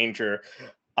potential danger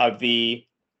of the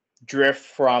drift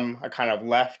from a kind of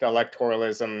left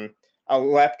electoralism a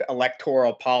left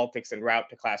electoral politics and route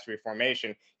to class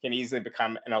reformation can easily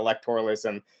become an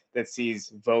electoralism that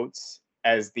sees votes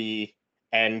as the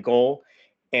end goal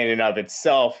in and of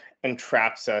itself and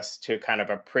traps us to kind of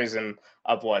a prism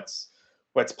of what's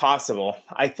possible.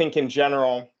 I think in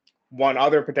general, one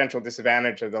other potential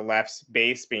disadvantage of the left's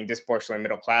base being disproportionately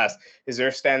middle class is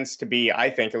there tends to be, I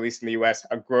think, at least in the US,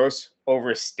 a gross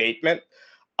overstatement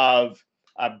of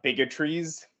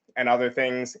bigotries and other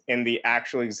things in the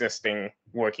actually existing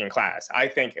working class. I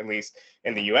think, at least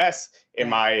in the US, in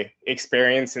my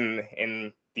experience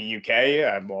in the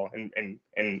UK, well, in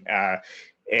England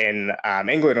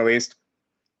at least,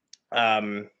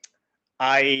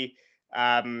 I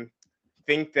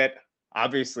think that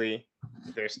obviously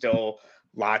there's still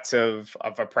lots of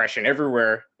oppression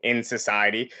everywhere in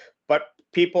society, but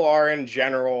people are in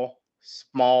general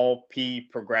small p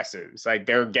progressives. Like,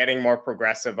 they're getting more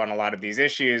progressive on a lot of these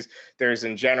issues. There's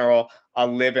in general a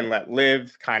live and let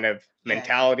live kind of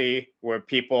mentality where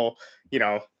people, you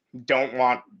know, don't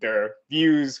want their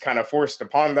views kind of forced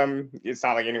upon them. It's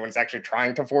not like anyone's actually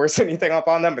trying to force anything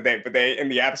upon them, but they in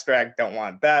the abstract don't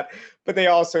want that. But they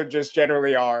also just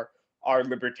generally are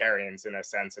libertarians in a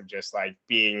sense of just like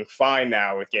being fine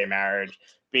now with gay marriage,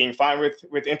 being fine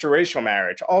with interracial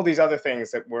marriage. All these other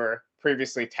things that were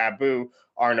previously taboo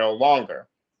are no longer.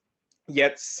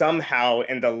 Yet somehow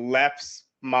in the left's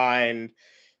mind,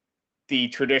 the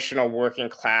traditional working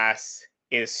class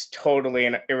is totally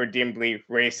and irredeemably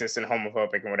racist and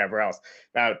homophobic and whatever else.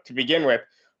 Now, to begin with,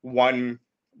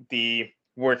 the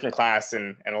working class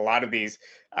and a lot of these,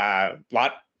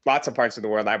 lots of parts of the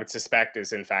world, I would suspect,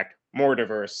 is in fact more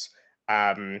diverse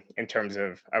in terms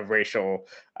of racial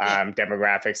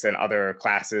demographics than other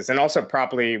classes, and also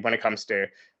probably when it comes to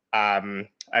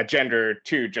gender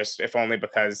too, just if only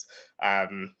because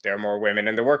there are more women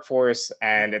in the workforce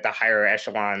and at the higher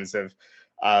echelons of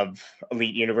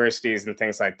elite universities and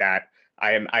things like that.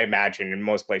 I imagine in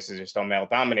most places are still male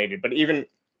dominated, but even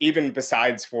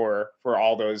besides for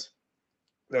all those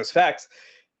facts,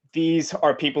 these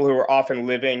are people who are often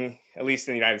living, at least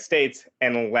in the United States,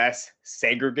 in less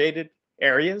segregated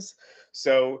areas.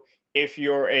 So if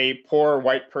you're a poor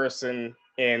white person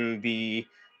in the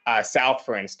South,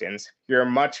 for instance, you're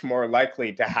much more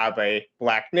likely to have a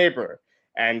Black neighbor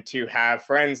and to have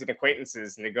friends and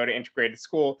acquaintances and to go to integrated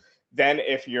school than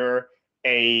if you're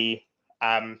a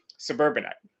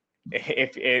suburbanite.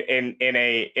 If in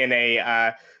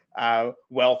a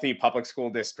wealthy public school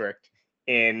district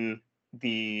in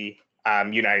the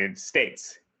United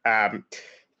States. And,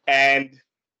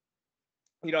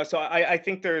 you know, so I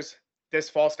think there's this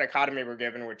false dichotomy we're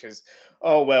given, which is,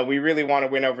 oh, well, we really want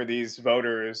to win over these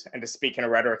voters and to speak in a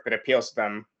rhetoric that appeals to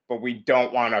them, but we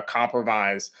don't want to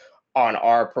compromise on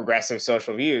our progressive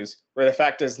social views, where the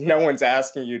fact is no one's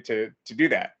asking you to do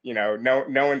that. You know,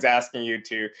 no one's asking you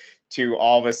to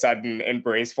all of a sudden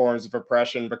embrace forms of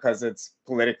oppression because it's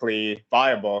politically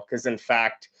viable, because in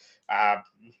fact,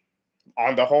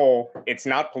 on the whole, it's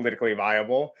not politically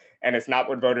viable, and it's not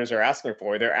what voters are asking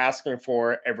for. They're asking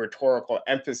for a rhetorical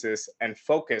emphasis and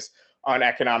focus on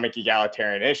economic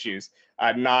egalitarian issues,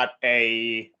 not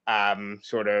a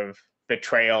sort of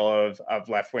betrayal of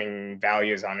left-wing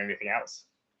values on anything else.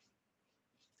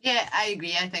 Yeah, I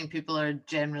agree. I think people are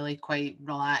generally quite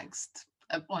relaxed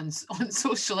on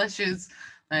social issues.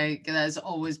 Like, that's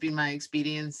always been my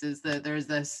experience, is that there's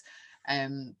this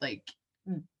like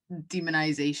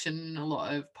demonization in a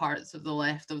lot of parts of the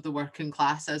left of the working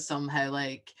class as somehow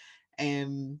like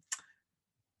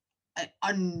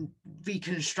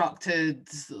unreconstructed,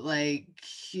 like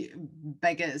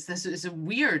bigots. This is a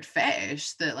weird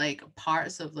fetish that like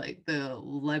parts of like the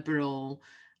liberal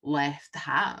left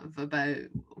have about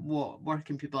what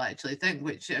working people actually think,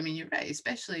 which, I mean, you're right,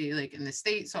 especially like in the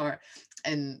States or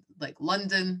in like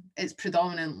London, it's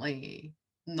predominantly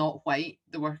not white,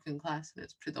 the working class, and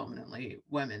it's predominantly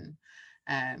women.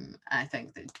 I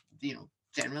think that, you know,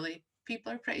 generally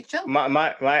people are pretty chill.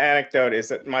 My anecdote is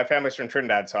that my family's from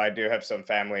Trinidad, so I do have some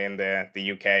family in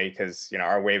the UK, because, you know,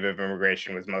 our wave of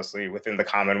immigration was mostly within the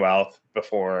Commonwealth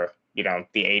before, you know,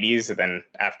 the 80s, and then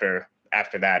after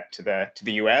that to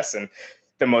the US, and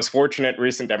the most fortunate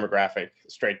recent demographic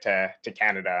straight to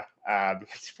Canada,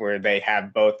 where they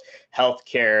have both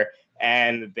healthcare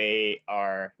and they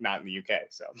are not in the UK.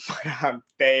 So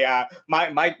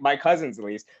my cousins,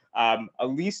 at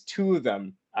least two of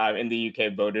them in the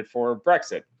UK voted for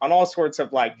Brexit on all sorts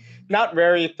of like not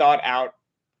very thought out,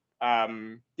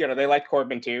 you know, they liked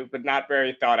Corbyn too, but not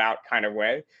very thought out kind of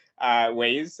ways.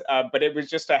 But it was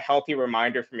just a healthy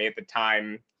reminder for me at the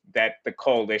time that the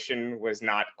coalition was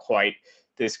not quite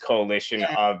this coalition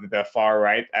of the far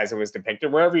right as it was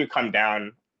depicted. Wherever you come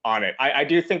down on it. I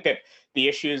do think that the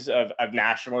issues of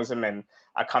nationalism and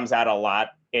comes out a lot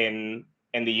in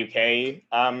the UK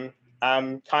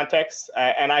context,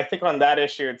 and I think on that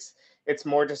issue it's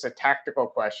more just a tactical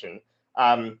question,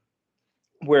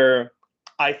 where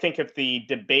I think if the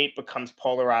debate becomes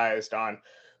polarized on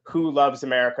who loves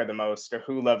America the most or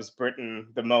who loves Britain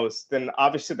the most, then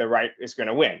obviously the right is going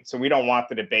to win. So we don't want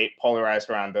the debate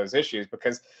polarized around those issues,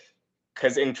 because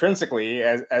intrinsically,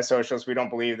 as socialists, we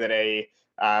don't believe that a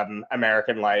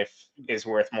American life is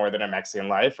worth more than a Mexican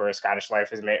life, or a Scottish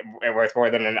life is worth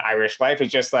more than an Irish life.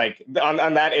 It's just like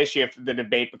on that issue, if the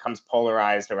debate becomes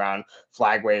polarized around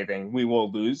flag waving, we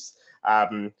will lose.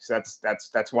 So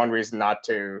that's one reason not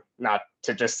to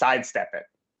just sidestep it.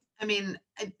 I mean,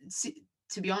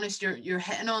 to be honest, you're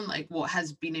hitting on like what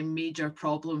has been a major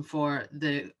problem for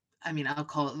I'll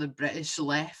call it the British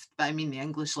left, but I mean the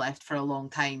English left for a long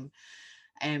time.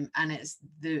 And it's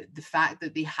the fact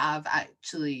that they have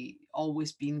actually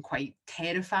always been quite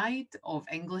terrified of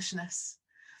Englishness.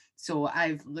 So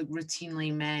I've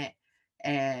routinely met,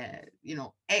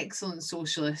 excellent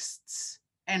socialists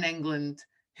in England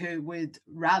who would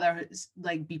rather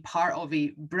like be part of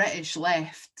a British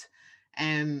left,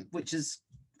 which is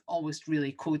always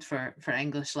really code for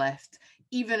English left,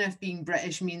 even if being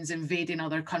British means invading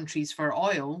other countries for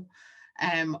oil,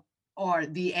 or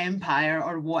the empire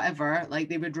or whatever. Like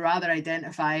they would rather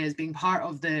identify as being part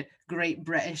of the great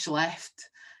British left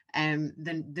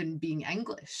than being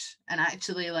English. And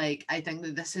actually, like, I think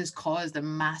that this has caused a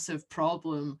massive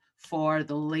problem for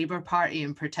the Labour Party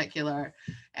in particular.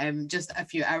 Just a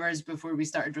few hours before we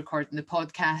started recording the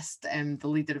podcast, the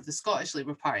leader of the Scottish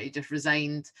Labour Party just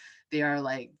resigned. They are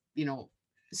like,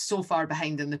 so far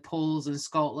behind in the polls in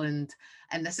Scotland.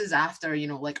 And this is after,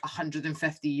 like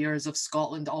 150 years of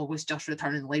Scotland always just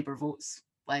returning Labour votes.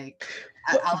 Like,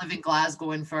 I live in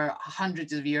Glasgow, and for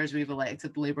hundreds of years we've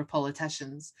elected Labour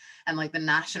politicians. And like the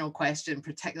national question,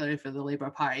 particularly for the Labour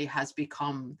Party, has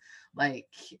become like,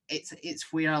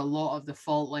 it's where a lot of the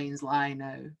fault lines lie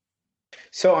now.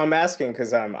 So I'm asking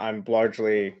because I'm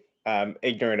largely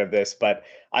ignorant of this, but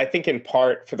I think in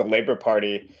part for the Labour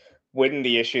Party, wouldn't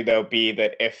the issue though be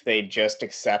that if they just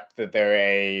accept that they're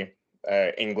a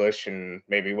English and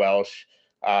maybe Welsh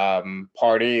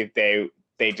party, they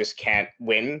just can't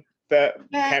win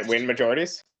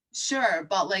majorities? Sure,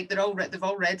 but like they've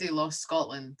already lost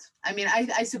Scotland. I mean,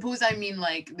 I suppose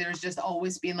like there's just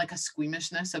always been like a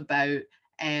squeamishness about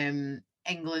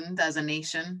England as a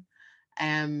nation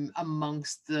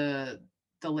amongst the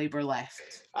Labour left.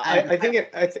 I think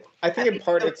in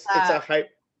part it's a hype.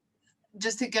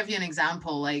 Just to give you an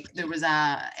example, like there was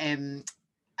a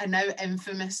now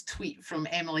infamous tweet from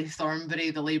Emily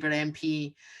Thornberry, the Labour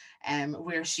MP,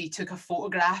 where she took a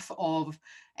photograph of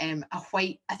a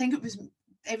white, I think it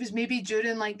was maybe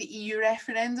during like the EU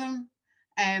referendum,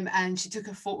 and she took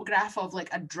a photograph of like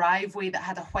a driveway that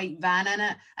had a white van in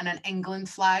it and an England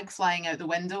flag flying out the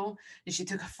window, and she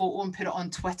took a photo and put it on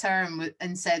Twitter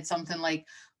and said something like,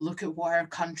 "Look at what our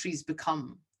country's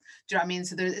become." Do you know what I mean?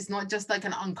 So it's not just like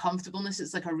an uncomfortableness,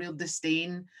 it's like a real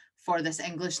disdain for this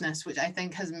Englishness, which I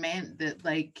think has meant that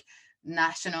like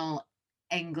national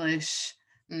English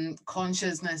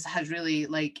consciousness has really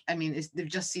they've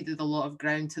just ceded a lot of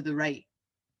ground to the right.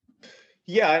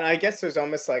 Yeah, and I guess there's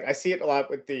almost like, I see it a lot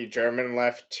with the German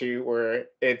left too, where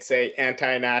it's a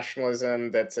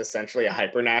anti-nationalism that's essentially a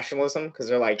hyper-nationalism, because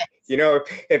they're like,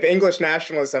 if English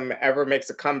nationalism ever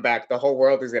makes a comeback, the whole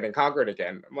world is getting conquered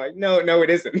again. I'm like, no, it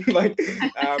isn't. like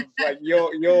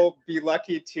you'll be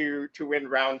lucky to win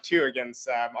round 2 against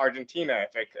Argentina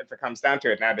if it comes down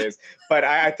to it nowadays. But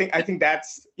I think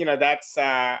that's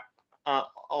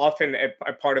often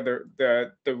a part of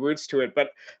the roots to it. But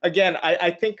again,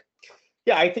 I think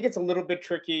it's a little bit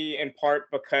tricky in part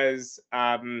because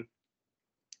I'm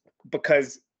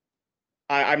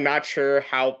not sure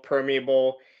how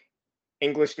permeable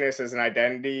Englishness as an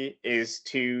identity is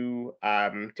to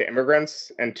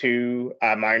immigrants and to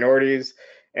minorities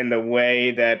in the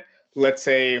way that, let's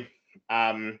say,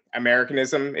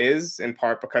 Americanism is, in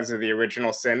part because of the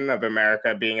original sin of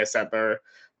America being a settler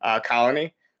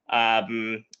colony. So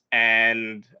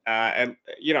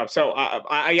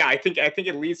I think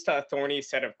it leads to a thorny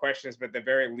set of questions, but at the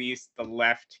very least, the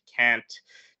left can't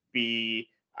be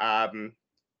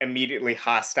immediately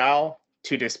hostile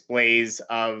to displays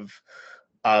of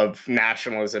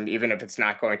nationalism, even if it's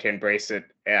not going to embrace it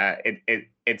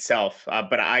itself.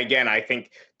 But I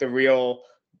think the real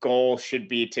goal should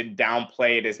be to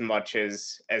downplay it as much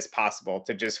as possible,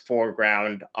 to just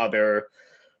foreground other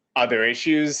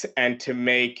issues, and to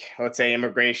make, let's say,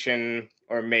 immigration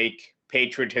or make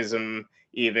patriotism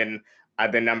even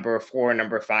the number 4,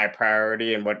 number 5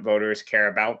 priority and what voters care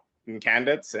about in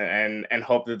candidates, and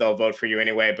hope that they'll vote for you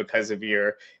anyway because of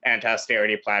your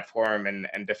anti-austerity platform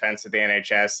and defense of the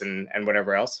NHS and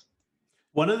whatever else?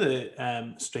 One of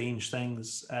the strange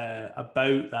things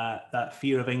about that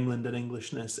fear of England and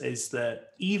Englishness is that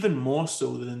even more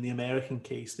so than in the American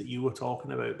case that you were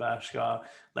talking about, Bhaskar,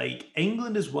 like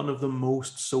England is one of the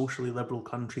most socially liberal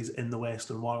countries in the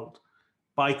Western world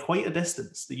by quite a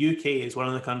distance. The UK is one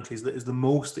of the countries that is the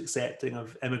most accepting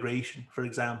of immigration, for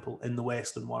example, in the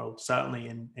Western world, certainly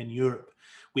in Europe.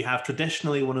 We have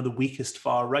traditionally one of the weakest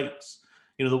far rights.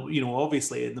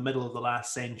 Obviously in the middle of the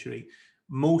last century,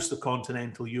 most of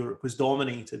continental Europe was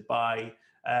dominated by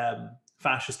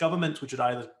fascist governments, which had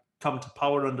either come to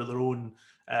power under their own,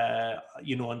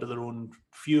 under their own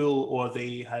fuel, or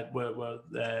they were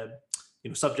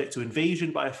subject to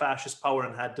invasion by a fascist power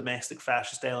and had domestic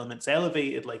fascist elements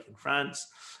elevated, like in France.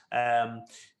 And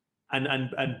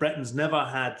Britain's never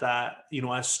had that,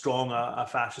 as strong a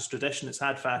fascist tradition. It's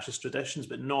had fascist traditions,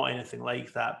 but not anything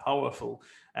like that powerful.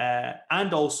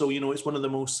 And also, it's one of the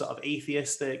most sort of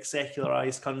atheistic,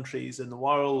 secularized countries in the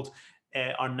world.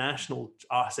 Our national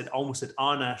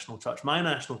church. My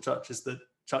national church is the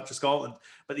Church of Scotland,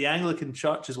 but the Anglican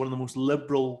Church is one of the most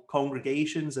liberal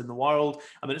congregations in the world.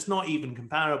 I mean, it's not even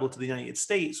comparable to the United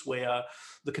States, where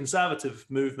the conservative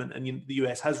movement in the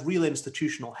US has real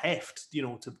institutional heft,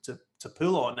 to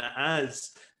pull on,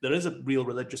 as there is a real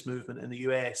religious movement in the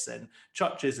US, and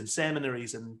churches and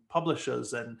seminaries and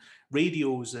publishers and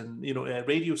radios and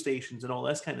radio stations and all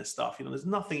this kind of stuff. There's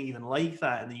nothing even like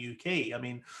that in the UK. I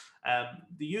mean,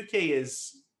 the UK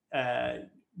is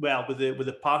with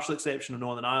the partial exception of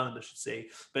Northern Ireland, I should say,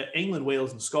 but England,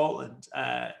 Wales, and Scotland,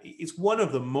 it's one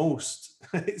of the most.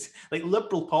 It's like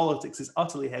liberal politics is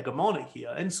utterly hegemonic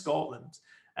here. In Scotland,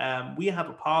 we have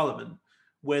a parliament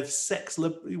with six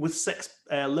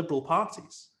liberal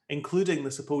parties, including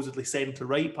the supposedly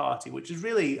centre-right party, which is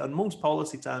really, on most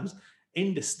policy terms,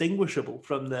 indistinguishable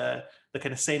from the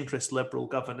kind of centrist liberal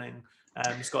governing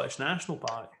Scottish National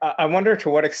Party. I wonder to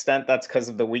what extent that's because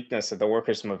of the weakness of the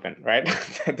workers' movement, right?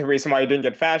 The reason why you didn't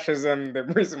get fascism, the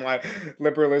reason why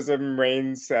liberalism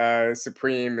reigns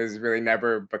supreme is really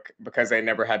never because they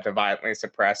never had to violently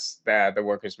suppress the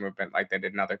workers' movement like they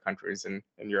did in other countries in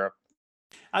Europe.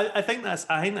 I think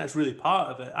that's really part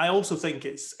of it. I also think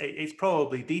it's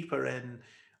probably deeper in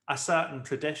a certain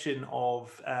tradition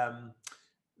of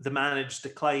the managed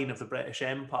decline of the British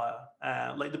Empire.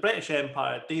 Like the British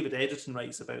Empire, David Egerton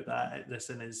writes about this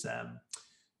in his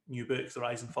new book, The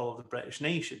Rise and Fall of the British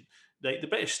Nation. Like the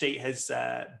British state has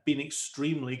been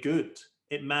extremely good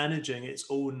at managing its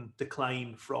own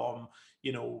decline from,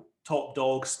 top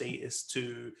dog status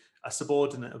to a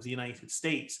subordinate of the United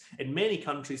States. In many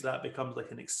countries, that becomes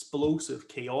like an explosive,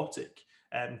 chaotic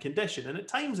condition. And at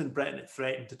times in Britain, it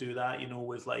threatened to do that,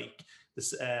 with like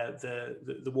this,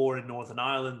 the war in Northern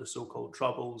Ireland, the so-called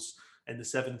Troubles in the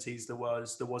 70s. There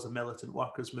was a militant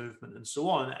workers movement and so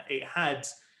on. It had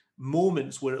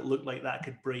moments where it looked like that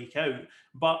could break out.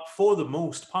 But for the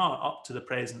most part, up to the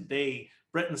present day,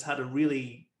 Britain's had a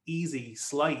really easy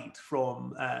slide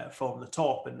from the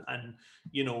top, and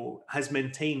has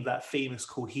maintained that famous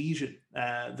cohesion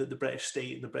that the British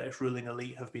state and the British ruling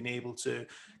elite have been able to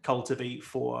cultivate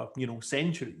for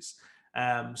centuries.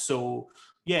 So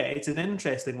yeah, it's an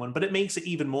interesting one, but it makes it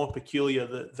even more peculiar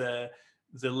that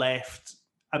the left,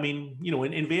 I mean,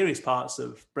 in various parts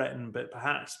of Britain, but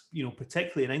perhaps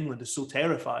particularly in England, is so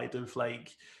terrified of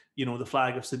the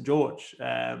flag of St. George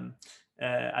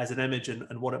as an image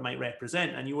and what it might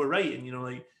represent. And you were right,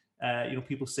 and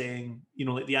people saying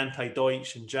like the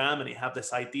anti-Deutsch in Germany had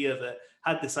this idea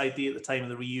at the time of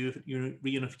the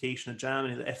reunification of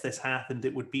Germany that if this happened,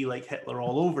 it would be like Hitler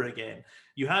all over again.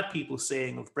 You had people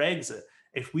saying of Brexit,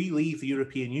 if we leave the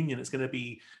European Union, it's going to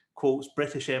be, quotes,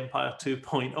 British Empire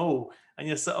 2.0. And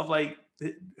you're sort of like,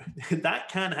 that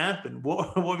can't happen.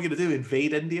 What are we going to do?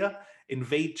 Invade India?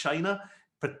 Invade China?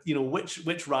 But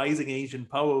which rising Asian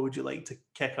power would you like to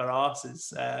kick our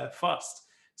asses first?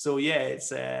 So yeah,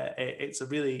 it's a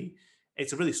really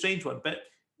strange one. But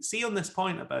see, on this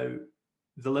point about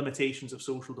the limitations of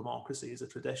social democracy as a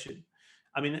tradition,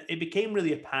 I mean, it became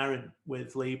really apparent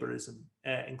with Labourism,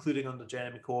 including under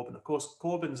Jeremy Corbyn. Of course,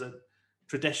 Corbyn's a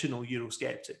traditional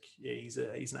Eurosceptic. Yeah, he's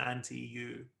an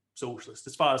anti-EU socialist,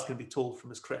 as far as can be told from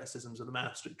his criticisms of the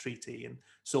Maastricht Treaty and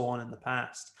so on in the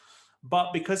past.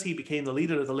 But because he became the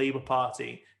leader of the Labour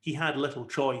Party, he had little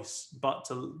choice but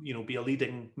to, be a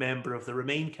leading member of the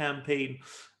Remain campaign.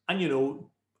 And,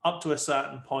 up to a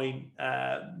certain point,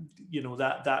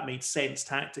 that made sense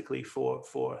tactically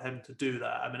for him to do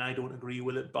that. I mean, I don't agree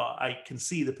with it, but I can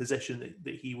see the position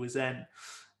that he was in.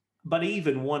 But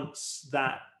even once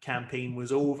that campaign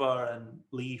was over and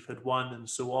Leave had won and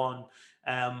so on,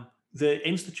 the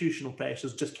institutional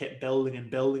pressures just kept building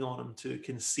and building on him to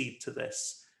concede to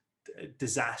this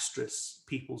disastrous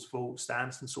People's Vote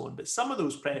stance and so on. But some of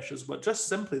those pressures were just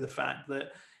simply the fact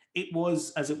that it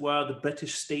was, as it were, the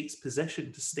British state's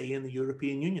position to stay in the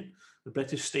European Union. The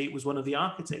British state was one of the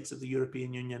architects of the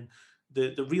European Union.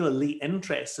 The real elite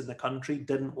interests in the country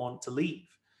didn't want to leave.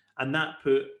 And that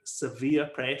put severe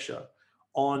pressure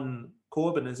on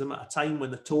Corbynism at a time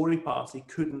when the Tory party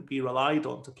couldn't be relied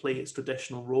on to play its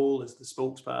traditional role as the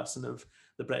spokesperson of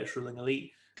the British ruling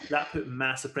elite. That put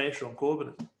massive pressure on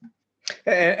Corbynism.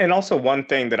 And also one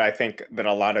thing that I think that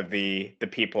a lot of the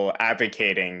people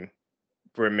advocating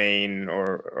Remain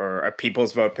or a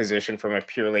People's Vote position from a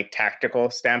purely tactical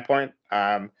standpoint,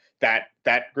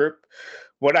 that group,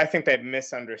 what I think they've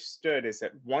misunderstood is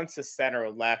that once a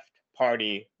center-left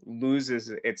party loses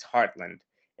its heartland,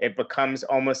 it becomes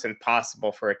almost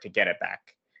impossible for it to get it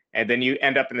back. And then you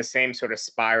end up in the same sort of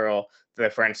spiral the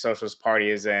French Socialist Party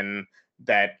is in,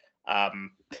 that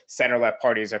center-left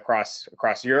parties across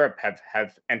Europe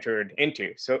have entered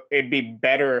into. So it'd be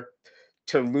better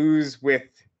to lose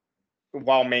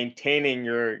while maintaining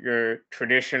your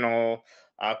traditional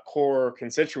core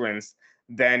constituents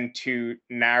than to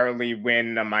narrowly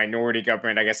win a minority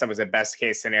government. I guess that was the best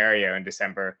case scenario in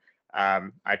December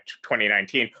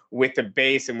 2019, with the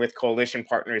base and with coalition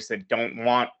partners that don't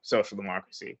want social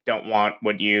democracy, don't want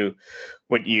what you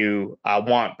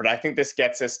want. But I think this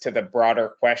gets us to the broader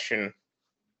question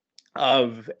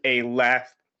of a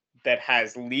left that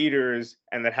has leaders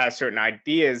and that has certain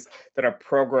ideas that are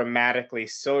programmatically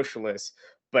socialist,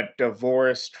 but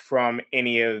divorced from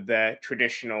any of the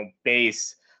traditional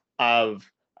base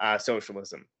of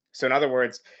socialism. So in other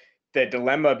words, the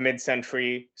dilemma of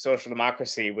mid-century social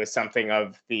democracy was something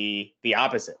of the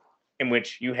opposite, in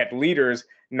which you had leaders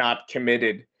not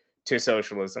committed to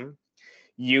socialism.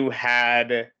 You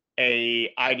had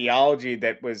a ideology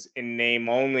that was in name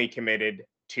only committed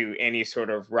to any sort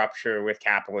of rupture with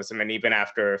capitalism, and even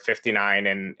after 59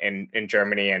 in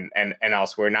Germany and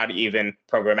elsewhere, not even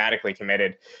programmatically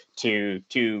committed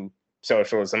to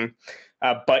socialism.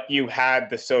 But you had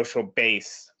the social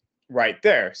base right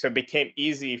there. So it became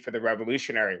easy for the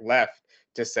revolutionary left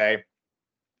to say,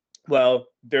 well,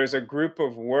 there's a group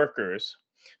of workers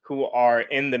who are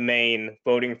in the main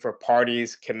voting for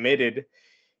parties committed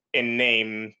in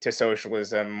name to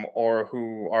socialism, or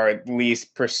who are at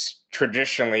least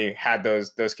traditionally had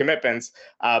those commitments,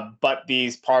 but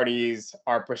these parties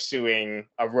are pursuing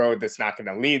a road that's not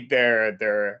going to lead there.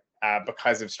 They're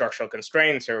because of structural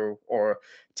constraints or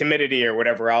timidity or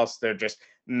whatever else, they're just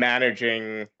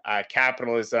managing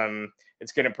capitalism.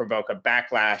 It's going to provoke a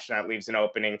backlash, and that leaves an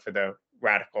opening for the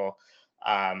radical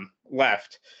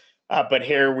left. But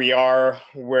here we are,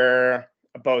 where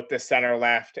both the center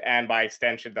left and by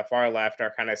extension the far left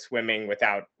are kind of swimming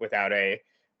without a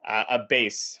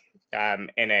base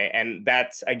and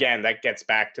that's, again, that gets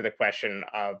back to the question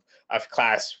of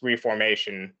class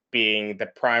reformation being the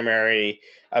primary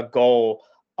goal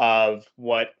of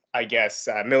what I guess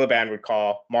Miliband would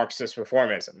call Marxist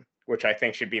reformism, which I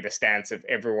think should be the stance of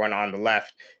everyone on the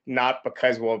left, not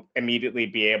because we'll immediately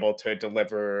be able to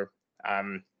deliver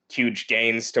huge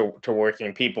gains to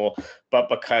working people, but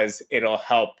because it'll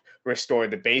help restore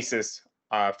the basis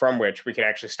from which we can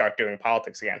actually start doing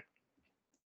politics again.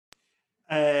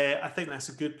 I think that's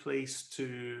a good place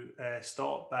to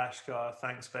stop, Bhaskar.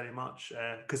 Thanks very much,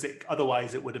 because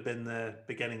otherwise it would have been the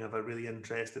beginning of a really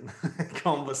interesting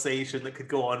conversation that could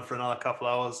go on for another couple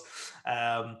of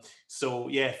hours. So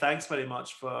yeah, thanks very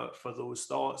much for those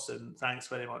thoughts, and thanks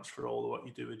very much for all the work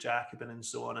you do with Jacobin and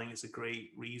so on. I think it's a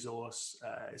great resource.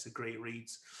 It's a great read.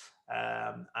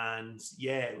 And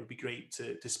yeah, it would be great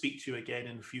to speak to you again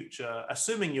in future,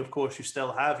 assuming you, of course, you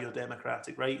still have your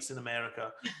democratic rights in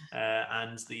America,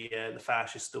 and the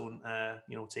fascists don't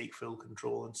take full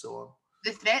control and so on.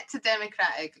 The threat to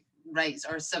democratic rights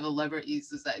or civil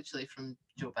liberties is actually from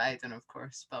Joe Biden, of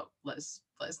course, but let's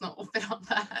not open up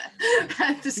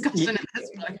that discussion at this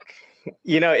point.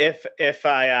 If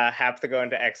I have to go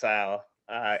into exile,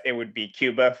 it would be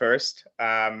Cuba first,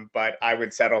 but I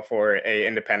would settle for a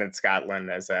independent Scotland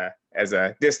as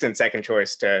a distant second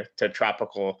choice to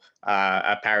tropical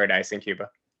paradise in Cuba.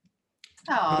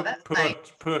 Oh, that's nice.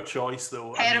 Poor choice,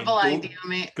 though. Terrible idea,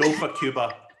 mate. Go for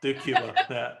Cuba. Do Cuba.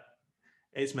 Yeah,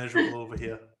 it's miserable over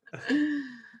here.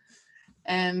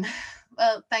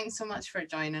 Well, thanks so much for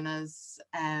joining us.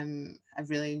 I've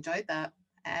really enjoyed that.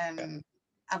 And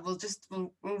we'll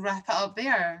wrap it up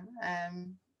there.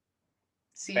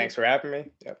 Thanks for having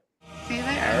me. Yep. See you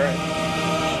later. All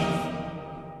right.